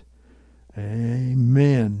Christ."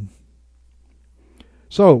 Amen.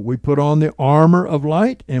 So we put on the armor of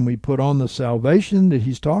light, and we put on the salvation that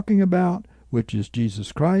he's talking about, which is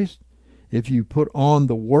Jesus Christ. If you put on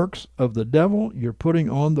the works of the devil, you're putting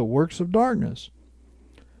on the works of darkness.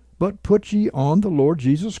 But put ye on the Lord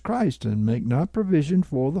Jesus Christ, and make not provision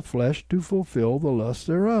for the flesh to fulfill the lust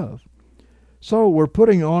thereof. So we're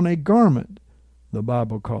putting on a garment, the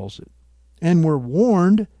Bible calls it. And we're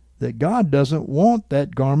warned that God doesn't want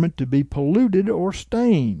that garment to be polluted or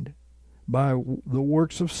stained by the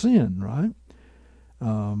works of sin, right?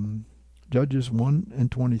 Jude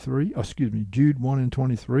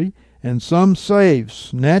 1:23, "And some save,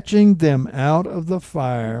 snatching them out of the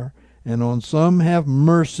fire, and on some have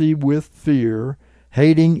mercy with fear,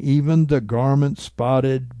 hating even the garment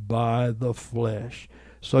spotted by the flesh."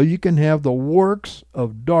 So you can have the works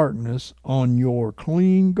of darkness on your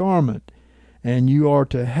clean garment, and you are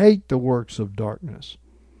to hate the works of darkness.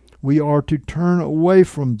 We are to turn away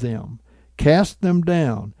from them, cast them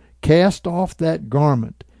down, cast off that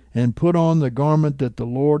garment, and put on the garment that the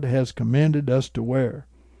Lord has commanded us to wear.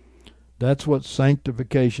 That's what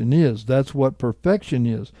sanctification is. That's what perfection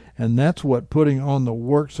is. And that's what putting on the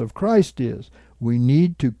works of Christ is. We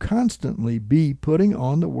need to constantly be putting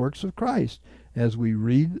on the works of Christ as we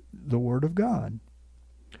read the Word of God.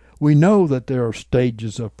 We know that there are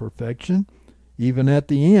stages of perfection. Even at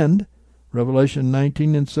the end, Revelation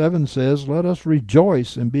 19:7 says, "Let us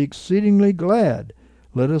rejoice and be exceedingly glad.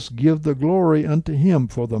 Let us give the glory unto him,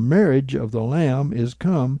 for the marriage of the Lamb is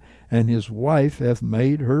come, and his wife hath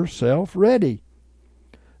made herself ready."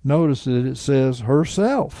 Notice that it says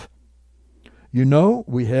herself. You know,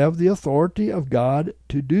 we have the authority of God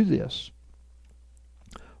to do this.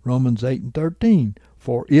 Romans 8:13,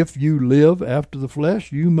 "For if you live after the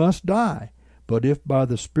flesh, you must die. But if by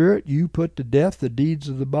the Spirit you put to death the deeds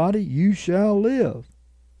of the body, you shall live."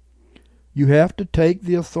 You have to take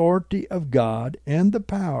the authority of God and the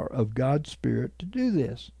power of God's Spirit to do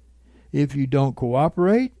this. If you don't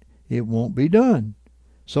cooperate, it won't be done.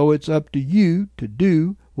 So it's up to you to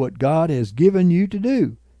do what God has given you to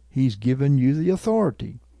do. He's given you the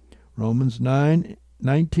authority. Romans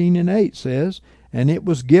 9:19-8 says, "And it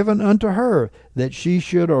was given unto her that she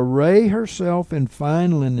should array herself in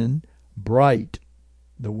fine linen, bright."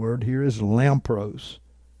 The word here is lampros,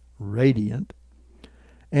 radiant,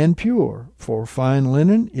 "and pure, for fine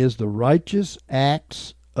linen is the righteous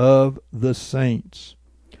acts of the saints."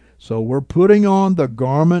 So we're putting on the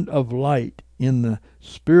garment of light in the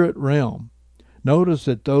spirit realm. Notice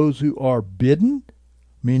that those who are bidden,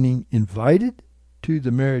 meaning invited to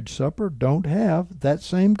the marriage supper, don't have that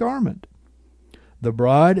same garment. The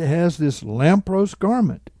bride has this lampros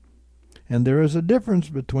garment. And there is a difference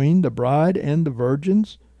between the bride and the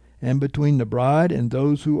virgins, and between the bride and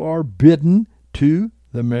those who are bidden to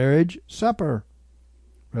the marriage supper.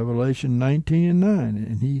 Revelation 19:9,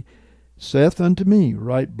 "And he saith unto me,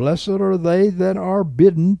 Right blessed are they that are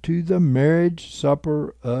bidden to the marriage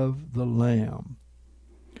supper of the Lamb."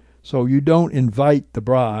 So you don't invite the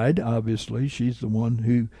bride, obviously. She's the one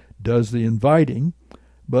who does the inviting.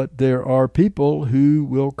 But there are people who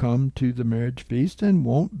will come to the marriage feast and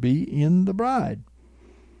won't be in the bride.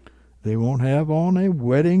 They won't have on a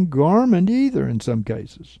wedding garment either in some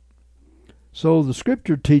cases. So the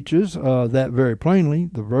Scripture teaches that very plainly.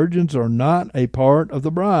 The virgins are not a part of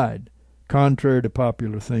the bride, contrary to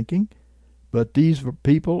popular thinking. But these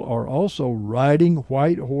people are also riding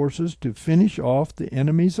white horses to finish off the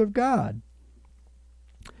enemies of God.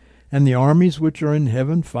 "And the armies which are in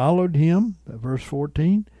heaven followed him," verse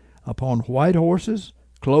 14, "upon white horses,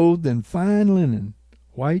 clothed in fine linen,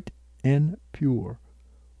 white and pure."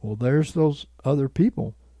 Well, there's those other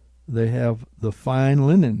people. They have the fine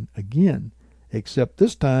linen again, except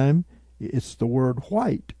this time it's the word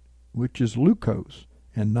white, which is leukos,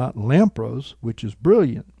 and not lampros, which is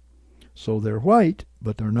brilliant. So they're white,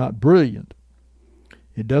 but they're not brilliant.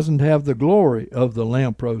 It doesn't have the glory of the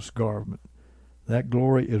lampros garment. That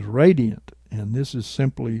glory is radiant, and this is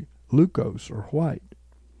simply leukos, or white.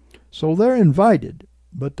 So they're invited,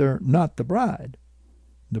 but they're not the bride.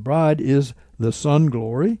 The bride is the sun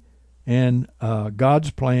glory, and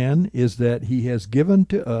God's plan is that He has given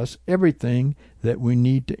to us everything that we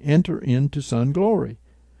need to enter into sun glory.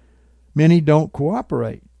 Many don't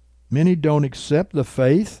cooperate. Many don't accept the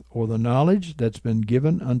faith or the knowledge that's been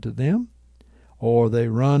given unto them, or they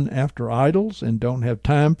run after idols and don't have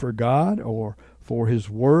time for God or for His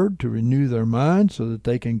Word to renew their mind so that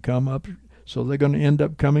they can come up, so they're going to end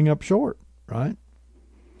up coming up short, right?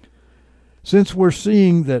 Since we're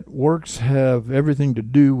seeing that works have everything to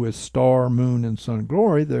do with star, moon, and sun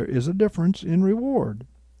glory, there is a difference in reward,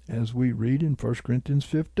 as we read in 1 Corinthians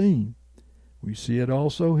 15. We see it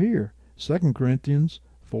also here, 2 Corinthians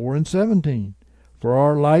 4 and 17. For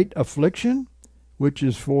our light affliction, which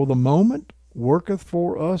is for the moment, worketh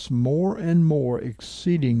for us more and more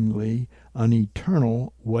exceedingly an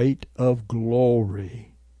eternal weight of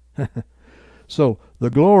glory. So the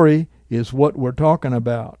glory is what we're talking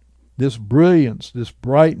about. This brilliance, this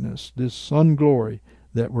brightness, this sun glory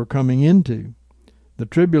that we're coming into. The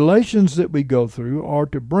tribulations that we go through are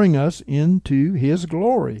to bring us into His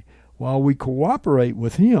glory while we cooperate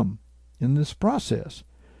with Him in this process.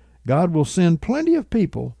 God will send plenty of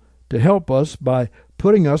people to help us by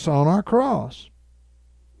putting us on our cross.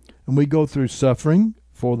 And we go through suffering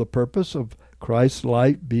for the purpose of Christ's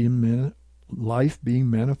life being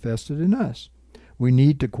manifested in us. We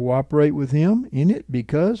need to cooperate with Him in it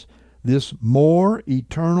because this more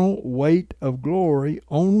eternal weight of glory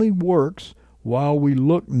only works while we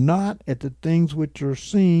look not at the things which are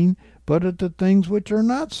seen, but at the things which are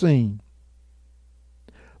not seen.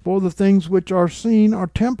 For the things which are seen are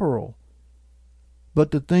temporal, but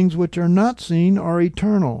the things which are not seen are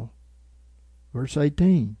eternal. Verse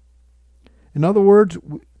 18. In other words,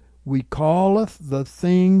 we calleth the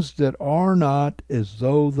things that are not as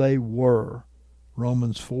though they were.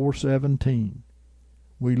 Romans 4:17.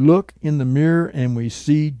 We look in the mirror and we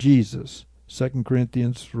see Jesus. 2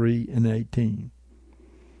 Corinthians 3 and 18.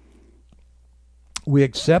 We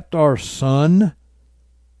accept our Son,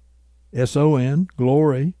 S-O-N,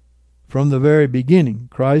 glory, from the very beginning.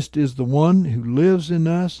 Christ is the one who lives in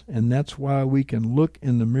us, and that's why we can look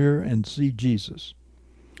in the mirror and see Jesus.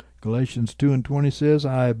 Galatians 2 and 20 says,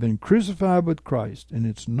 I have been crucified with Christ, and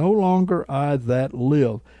it's no longer I that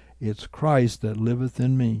live, it's Christ that liveth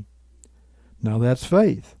in me. Now that's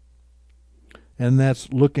faith. And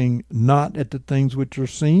that's looking not at the things which are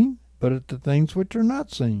seen, but at the things which are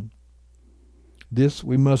not seen. This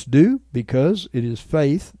we must do because it is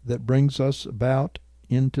faith that brings us about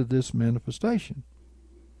into this manifestation.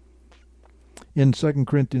 In 2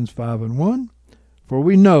 Corinthians 5 and 1, for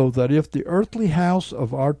we know that if the earthly house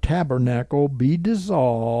of our tabernacle be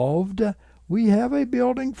dissolved, we have a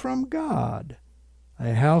building from God,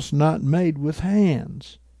 a house not made with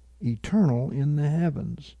hands, eternal in the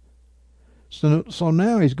heavens. So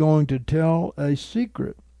now he's going to tell a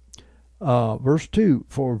secret. Verse 2,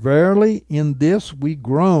 for verily in this we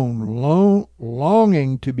groan,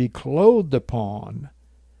 longing to be clothed upon.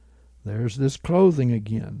 There's this clothing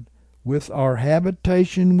again. With our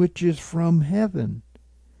habitation which is from heaven.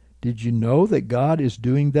 Did you know that God is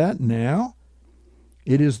doing that now?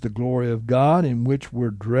 It is the glory of God in which we're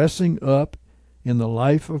dressing up in the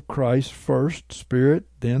life of Christ, first spirit,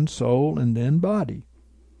 then soul, and then body.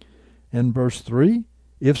 And verse 3,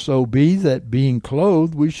 if so be that being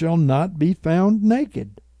clothed we shall not be found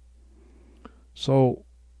naked. So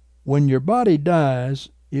when your body dies,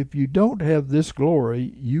 if you don't have this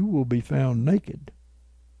glory, you will be found naked.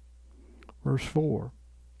 Verse 4,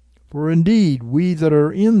 for indeed we that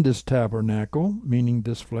are in this tabernacle, meaning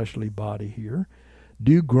this fleshly body here,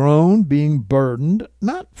 do groan, being burdened,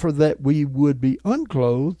 not for that we would be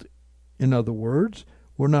unclothed. In other words,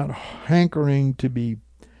 we're not hankering to be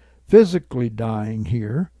physically dying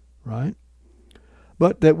here, right?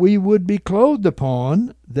 But that we would be clothed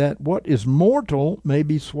upon, that what is mortal may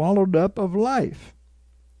be swallowed up of life.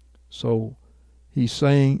 So he's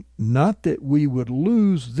saying not that we would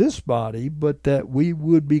lose this body, but that we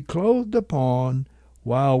would be clothed upon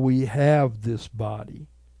while we have this body.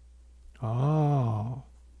 So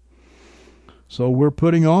we're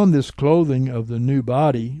putting on this clothing of the new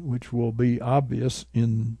body, which will be obvious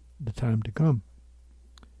in the time to come.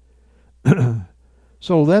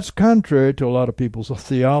 So that's contrary to a lot of people's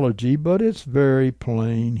theology, but it's very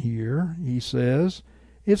plain here. He says,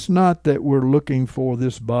 it's not that we're looking for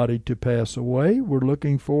this body to pass away. We're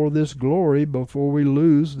looking for this glory before we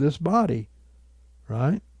lose this body.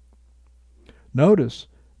 Right? Notice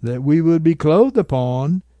that we would be clothed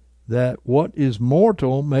upon, that what is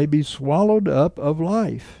mortal may be swallowed up of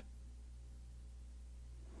life.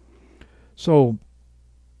 So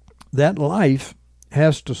that life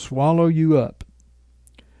has to swallow you up.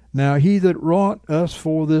 Now he that wrought us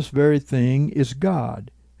for this very thing is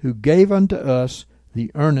God, who gave unto us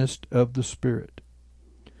the earnest of the Spirit.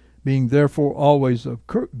 Being therefore always of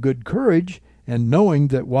good courage, and knowing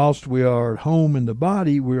that whilst we are at home in the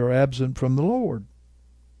body, we are absent from the Lord.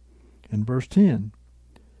 In verse 10,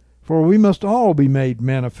 for we must all be made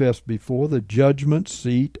manifest before the judgment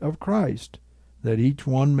seat of Christ, that each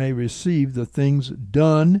one may receive the things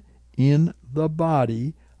done in the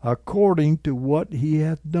body according to what he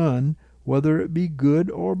hath done, whether it be good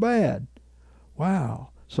or bad. Wow.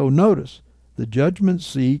 So notice, the judgment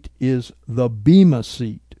seat is the Bema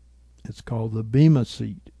seat. It's called the Bema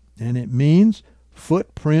seat, and it means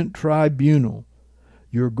footprint tribunal.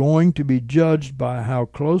 You're going to be judged by how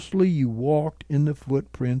closely you walked in the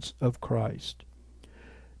footprints of Christ.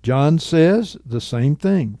 John says the same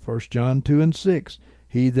thing, 1 John 2 and 6.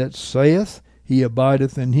 He that saith he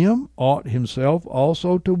abideth in him ought himself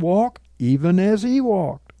also to walk, even as he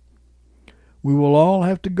walked. We will all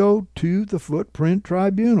have to go to the footprint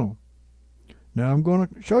tribunal. Now I'm going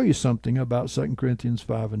to show you something about 2 Corinthians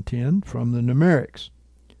 5 and 10 from the numerics.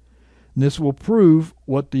 And this will prove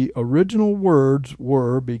what the original words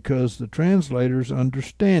were, because the translator's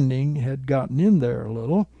understanding had gotten in there a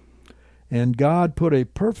little, and God put a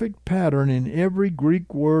perfect pattern in every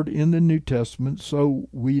Greek word in the New Testament, so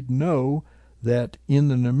we'd know that in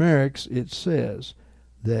the numerics it says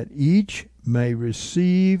that each may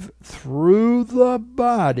receive through the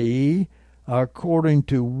body according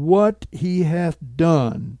to what he hath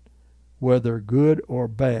done, whether good or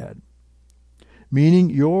bad.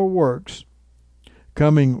 Meaning your works,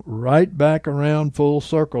 coming right back around full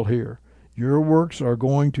circle here, your works are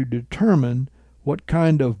going to determine what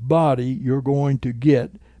kind of body you're going to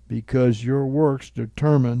get, because your works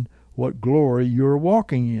determine what glory you're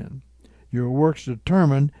walking in. Your works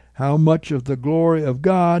determine how much of the glory of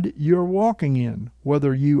God you're walking in,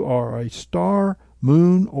 whether you are a star,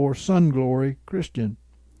 moon, or sun glory Christian.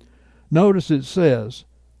 Notice it says,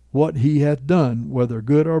 what he hath done, whether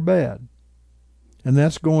good or bad. And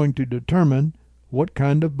that's going to determine what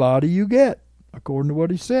kind of body you get, according to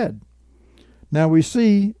what he said. Now we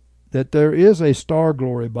see that there is a star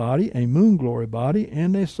glory body, a moon glory body,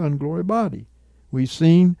 and a sun glory body. We've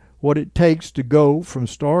seen what it takes to go from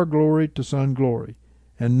star glory to sun glory.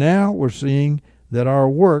 And now we're seeing that our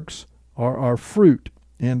works are our fruit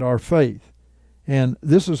and our faith. And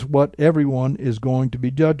this is what everyone is going to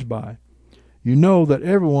be judged by. You know that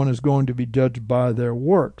everyone is going to be judged by their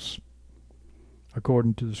works,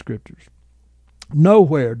 according to the Scriptures.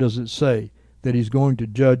 Nowhere does it say that he's going to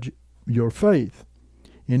judge your faith.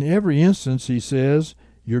 In every instance, he says,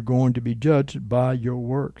 you're going to be judged by your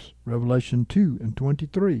works. Revelation 2 and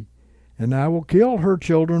 23. And I will kill her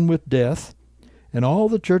children with death, and all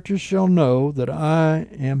the churches shall know that I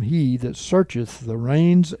am he that searcheth the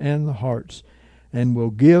reins and the hearts, and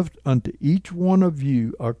will give unto each one of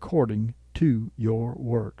you according to your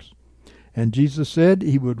works. And Jesus said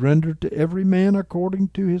he would render to every man according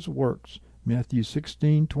to his works. Matthew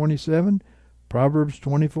 16:27, Proverbs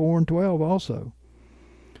 24 and 12 also.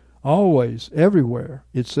 Always, everywhere,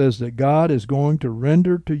 it says that God is going to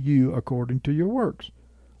render to you according to your works.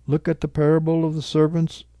 Look at the parable of the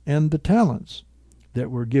servants and the talents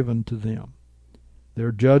that were given to them.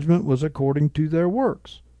 Their judgment was according to their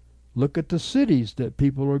works. Look at the cities that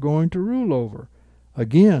people are going to rule over.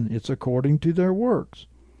 Again, it's according to their works.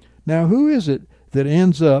 Now, who is it that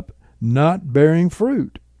ends up not bearing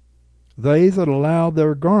fruit? They that allow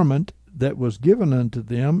their garment that was given unto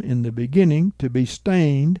them in the beginning to be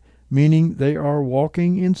stained, meaning they are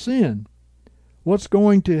walking in sin. What's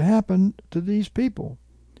going to happen to these people?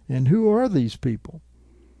 And who are these people?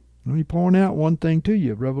 Let me point out one thing to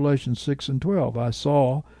you. Revelation 6 and 12. I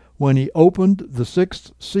saw when he opened the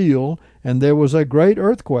sixth seal, and there was a great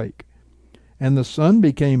earthquake, and the sun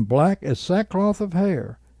became black as sackcloth of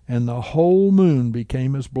hair, and the whole moon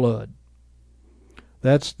became as blood.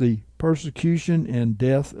 That's the persecution and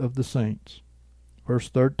death of the saints. Verse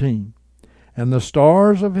 13. And the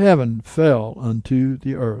stars of heaven fell unto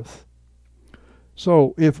the earth.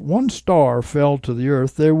 So if one star fell to the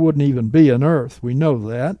earth, there wouldn't even be an earth. We know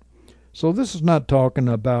that. So this is not talking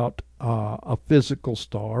about a physical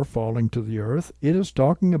star falling to the earth. It is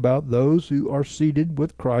talking about those who are seated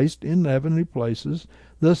with Christ in heavenly places,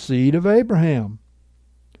 the seed of Abraham.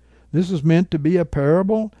 This is meant to be a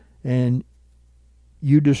parable, and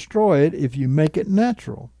you destroy it if you make it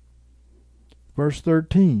natural. Verse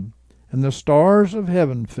 13, and the stars of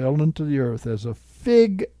heaven fell into the earth as a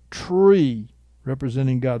fig tree,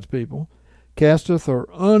 representing God's people, casteth her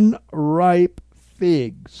unripe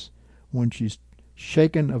figs when she's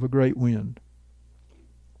shaken of a great wind.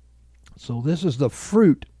 So this is the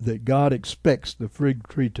fruit that God expects the fig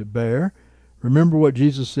tree to bear. Remember what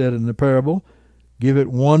Jesus said in the parable, give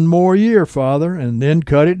it 1 more year, Father, and then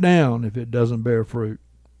cut it down if it doesn't bear fruit.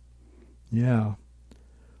 Yeah.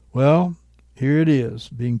 Well, here it is,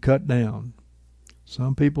 being cut down.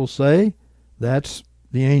 Some people say that's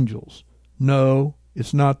the angels. No,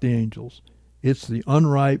 it's not the angels. It's the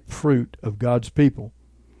unripe fruit of God's people.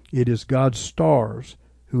 It is God's stars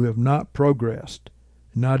who have not progressed,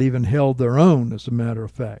 not even held their own, as a matter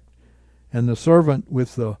of fact. And the servant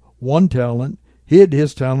with the 1 talent hid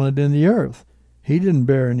his talent in the earth. He didn't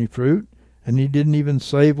bear any fruit, and he didn't even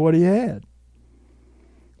save what he had.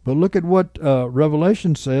 But look at what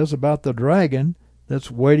Revelation says about the dragon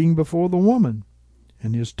that's waiting before the woman.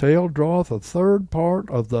 And his tail draweth 1/3 part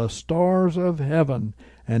of the stars of heaven,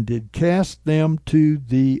 and did cast them to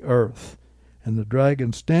the earth. And the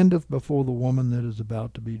dragon standeth before the woman that is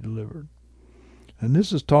about to be delivered. And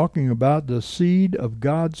this is talking about the seed of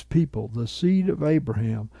God's people, the seed of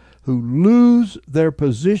Abraham, who lose their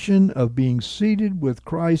position of being seated with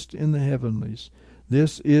Christ in the heavenlies.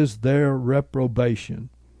 This is their reprobation.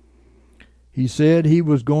 He said he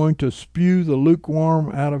was going to spew the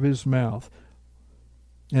lukewarm out of his mouth.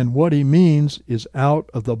 And what he means is out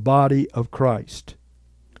of the body of Christ.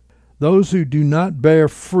 Those who do not bear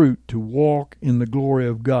fruit to walk in the glory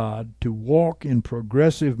of God, to walk in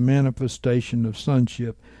progressive manifestation of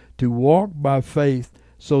sonship, to walk by faith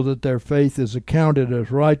so that their faith is accounted as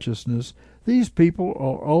righteousness, these people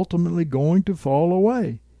are ultimately going to fall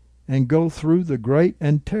away and go through the great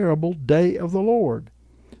and terrible day of the Lord.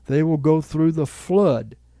 They will go through the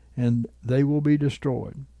flood, and they will be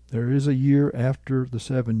destroyed. There is a year after the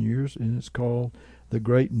 7 years, and it's called the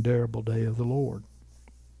great and terrible day of the Lord.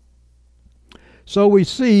 So we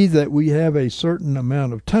see that we have a certain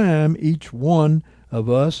amount of time, each one of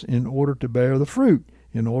us, in order to bear the fruit,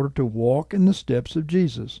 in order to walk in the steps of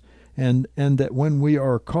Jesus. And that when we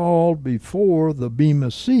are called before the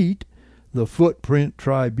Bema seat, the footprint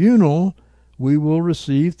tribunal, we will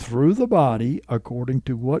receive through the body according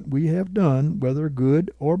to what we have done, whether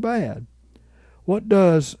good or bad. What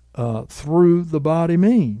does through the body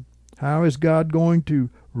mean? How is God going to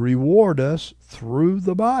reward us through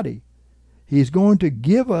the body? He's going to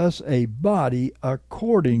give us a body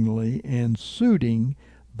accordingly and suiting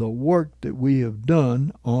the work that we have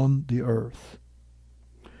done on the earth.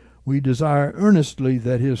 We desire earnestly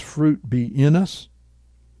that his fruit be in us,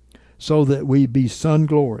 so that we be son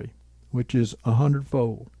glory, which is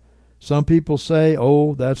 100-fold. Some people say,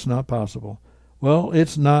 oh, that's not possible. Well,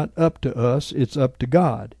 it's not up to us, it's up to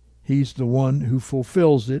God. He's the one who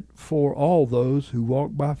fulfills it for all those who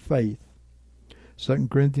walk by faith. 2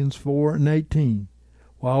 Corinthians 4:18.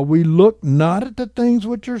 While we look not at the things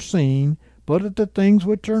which are seen, but at the things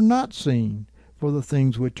which are not seen. For the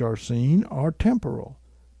things which are seen are temporal,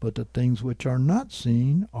 but the things which are not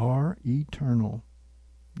seen are eternal.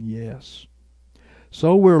 Yes.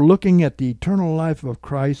 So we're looking at the eternal life of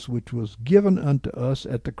Christ, which was given unto us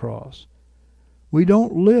at the cross. We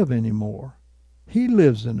don't live anymore. He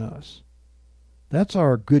lives in us. That's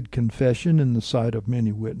our good confession in the sight of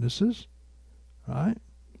many witnesses. Right?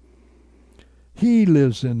 He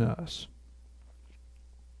lives in us.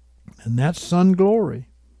 And that's son glory.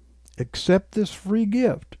 Accept this free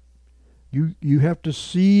gift. You have to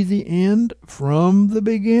see the end from the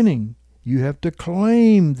beginning. You have to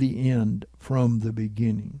claim the end from the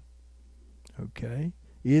beginning. Okay?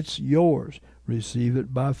 It's yours. Receive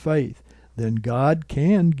it by faith. Then God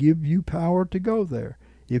can give you power to go there.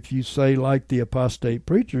 If you say, like the apostate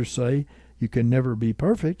preachers say, you can never be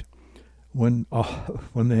perfect, when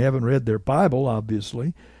they haven't read their Bible,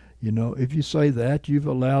 obviously, if you say that, you've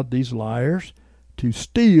allowed these liars to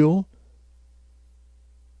steal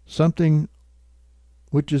something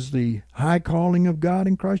which is the high calling of God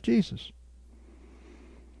in Christ Jesus.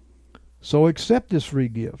 So accept this free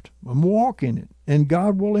gift and walk in it, and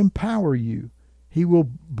God will empower you. He will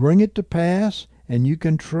bring it to pass, and you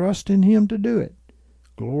can trust in him to do it.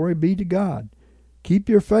 Glory be to God. Keep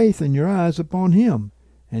your faith and your eyes upon him,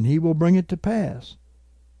 and he will bring it to pass.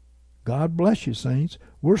 God bless you, saints.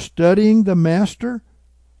 We're studying the Master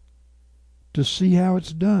to see how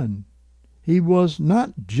it's done. He was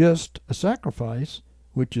not just a sacrifice,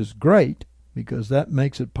 which is great, because that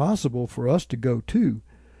makes it possible for us to go too,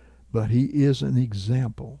 but he is an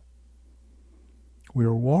example. We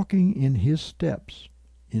are walking in his steps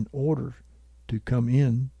in order to come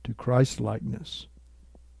in to Christ-likeness.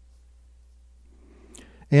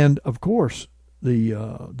 And, of course,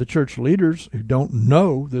 the church leaders who don't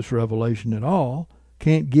know this revelation at all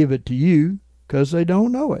can't give it to you because they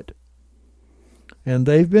don't know it. And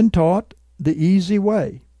they've been taught the easy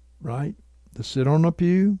way, right? To sit on a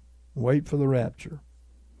pew, wait for the rapture.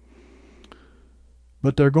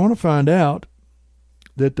 But they're going to find out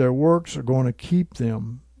that their works are going to keep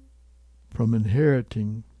them from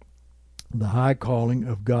inheriting the high calling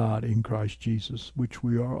of God in Christ Jesus, which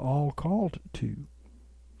we are all called to.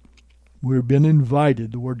 We've been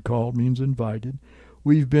invited. The word called means invited.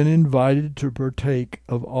 We've been invited to partake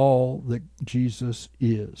of all that Jesus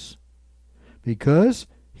is, because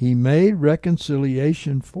he made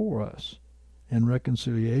reconciliation for us. And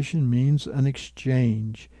reconciliation means an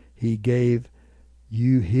exchange. He gave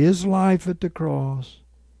you his life at the cross.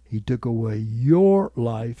 He took away your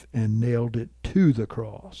life and nailed it to the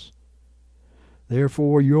cross.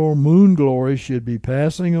 Therefore, your moon glory should be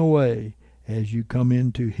passing away as you come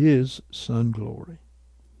into his sun glory.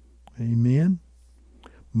 Amen.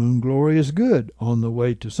 Moon glory is good on the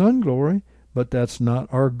way to sun glory, but that's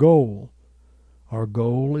not our goal. Our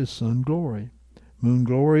goal is sun glory. Moon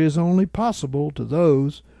glory is only possible to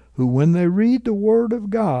those who, when they read the Word of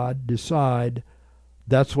God, decide,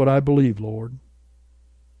 that's what I believe, Lord.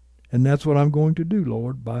 And that's what I'm going to do,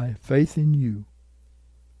 Lord, by faith in you.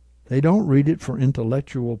 They don't read it for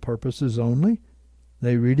intellectual purposes only.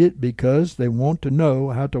 They read it because they want to know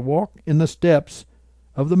how to walk in the steps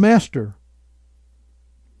of the Master.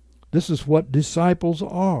 This is what disciples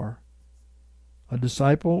are. A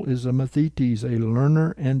disciple is a mathetes, a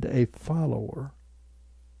learner and a follower.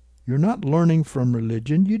 You're not learning from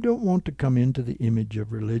religion. You don't want to come into the image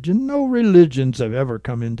of religion. No religions have ever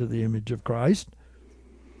come into the image of Christ.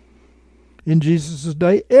 In Jesus'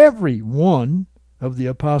 day, every one of the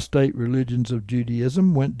apostate religions of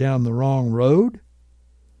Judaism went down the wrong road.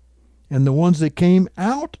 And the ones that came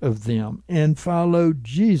out of them and followed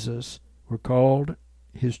Jesus were called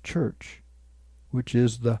his church, which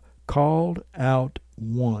is the called out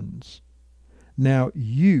ones. Now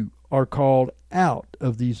you are called out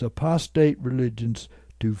of these apostate religions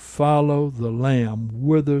to follow the Lamb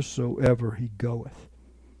whithersoever he goeth.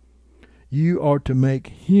 You are to make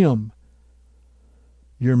him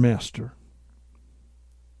your master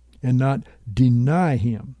and not deny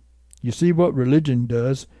him. You see, what religion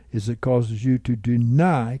does is it causes you to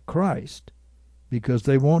deny Christ, because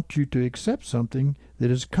they want you to accept something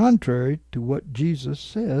that is contrary to what Jesus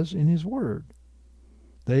says in his Word.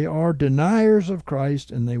 They are deniers of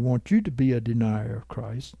Christ, and they want you to be a denier of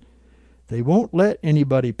Christ. They won't let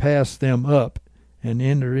anybody pass them up and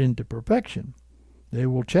enter into perfection. They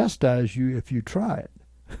will chastise you if you try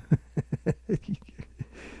it.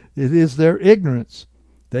 It is their ignorance.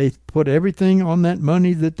 They put everything on that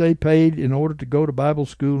money that they paid in order to go to Bible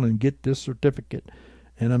school and get this certificate.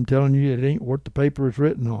 And I'm telling you, it ain't worth the paper it's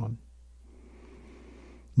written on.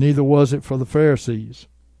 Neither was it for the Pharisees.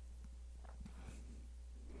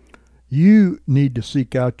 You need to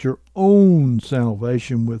seek out your own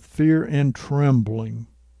salvation with fear and trembling.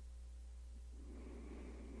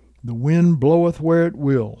 The wind bloweth where it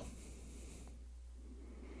will.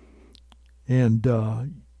 And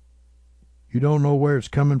you don't know where it's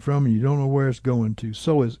coming from, and you don't know where it's going to.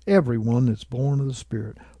 So is everyone that's born of the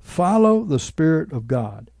Spirit. Follow the Spirit of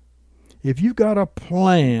God. If you've got a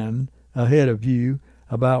plan ahead of you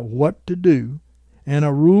about what to do, and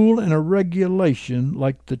a rule and a regulation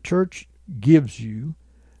like the church gives you,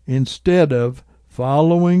 instead of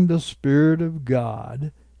following the Spirit of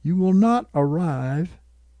God, you will not arrive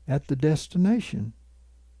at the destination.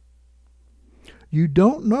 You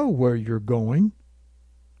don't know where you're going.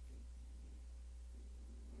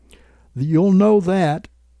 You'll know that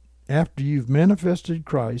after you've manifested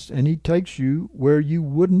Christ and he takes you where you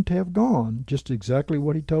wouldn't have gone, just exactly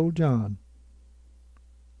what he told John.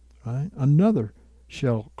 Right? Another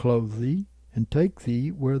shall clothe thee and take thee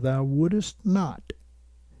where thou wouldest not.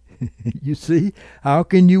 You see, how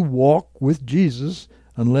can you walk with Jesus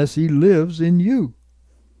unless he lives in you?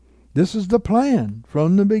 This is the plan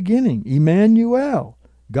from the beginning. Emmanuel,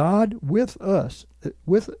 God with us.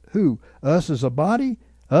 With who? Us as a body?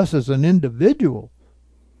 Us as an individual.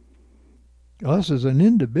 Us as an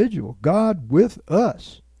individual. God with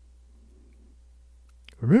us.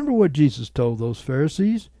 Remember what Jesus told those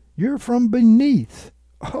Pharisees? You're from beneath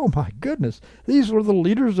Oh my goodness, these were the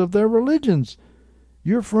leaders of their religions.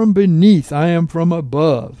 You're from beneath, I am from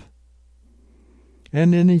above.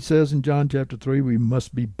 And then he says in John chapter 3, we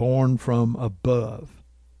must be born from above.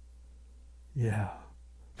 Yeah,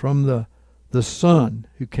 from the Son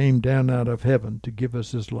who came down out of heaven to give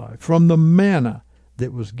us his life, from the manna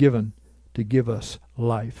that was given to give us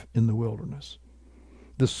life in the wilderness.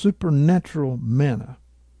 The supernatural manna,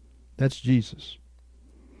 that's Jesus.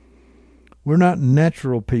 We're not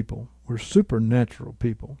natural people, we're supernatural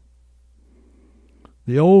people.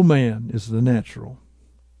 The old man is the natural.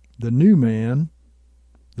 The new man,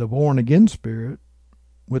 the born-again spirit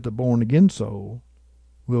with the born-again soul,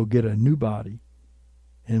 will get a new body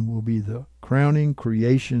and will be the crowning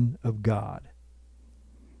creation of God.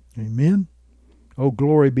 Amen? Oh,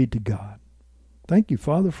 glory be to God. Thank you,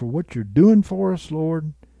 Father, for what you're doing for us,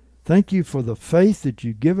 Lord. Thank you for the faith that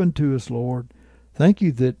you've given to us, Lord. Thank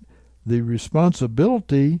you that the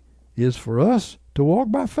responsibility is for us to walk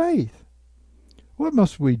by faith. What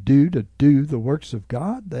must we do to do the works of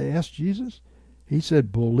God? They asked Jesus. He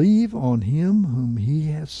said, believe on him whom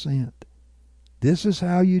he has sent. This is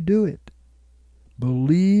how you do it.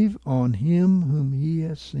 Believe on him whom he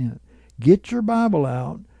has sent. Get your Bible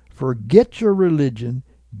out. Forget your religion.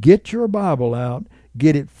 Get your Bible out.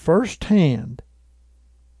 Get it firsthand.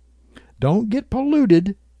 Don't get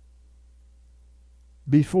polluted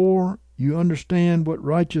before you understand what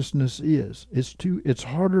righteousness is. It's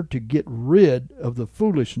harder to get rid of the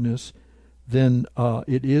foolishness than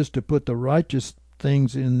it is to put the righteous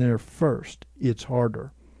things in there first. It's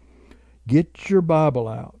harder. Get your Bible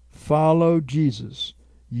out. Follow Jesus.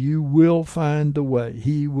 You will find the way.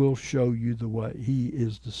 He will show you the way. He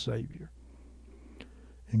is the Savior.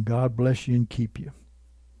 And God bless you and keep you.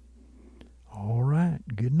 All right.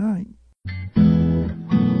 Good night.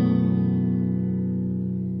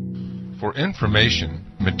 For information,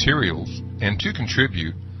 materials, and to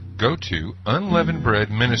contribute, go to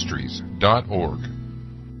unleavenedbreadministries.org.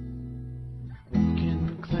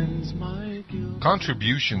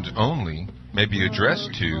 Contributions only may be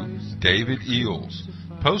addressed to David Eels,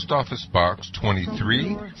 Post Office Box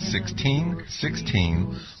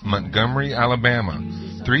 231616, Montgomery, Alabama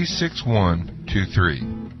 36123.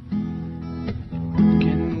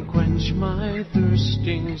 Can quench my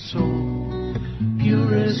thirsting soul,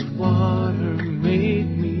 purest water make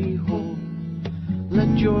me whole.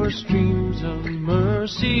 Let your streams of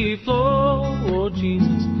mercy flow. Oh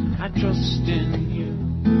Jesus, I trust in you.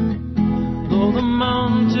 Though the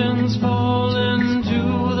mountains fall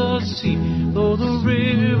into the sea, though the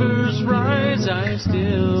rivers rise, I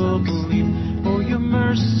still believe. For your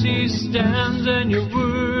mercy stands and your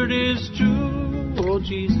word is true. Oh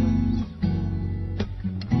Jesus,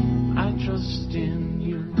 I trust in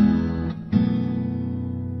you.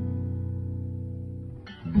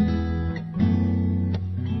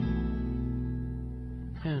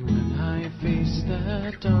 And when I face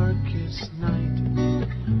that darkest night,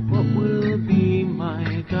 what will be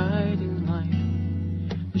my guiding light?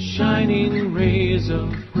 The shining rays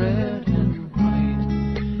of red and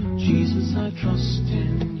white. Jesus, I trust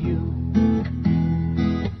in you.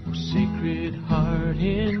 Oh, Sacred Heart,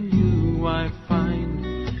 in you I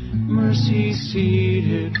find mercy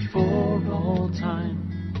seated for all time.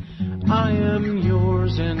 I am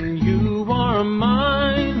yours and you are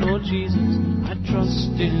mine. Oh Jesus, I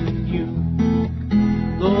trust in you.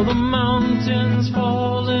 Though the mountains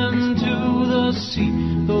fall into the sea,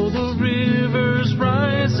 though the rivers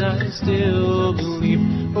rise, I still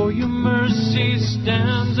believe. For your mercy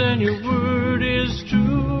stands and your word is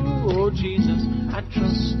true. Oh Jesus, I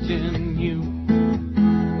trust in you.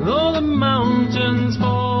 Though the mountains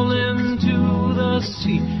fall into the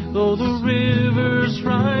sea, though the rivers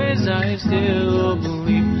rise, I still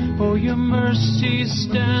believe. For your mercy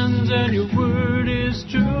stands and your word is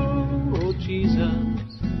true. Oh Jesus,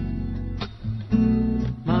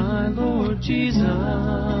 my Lord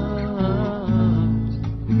Jesus.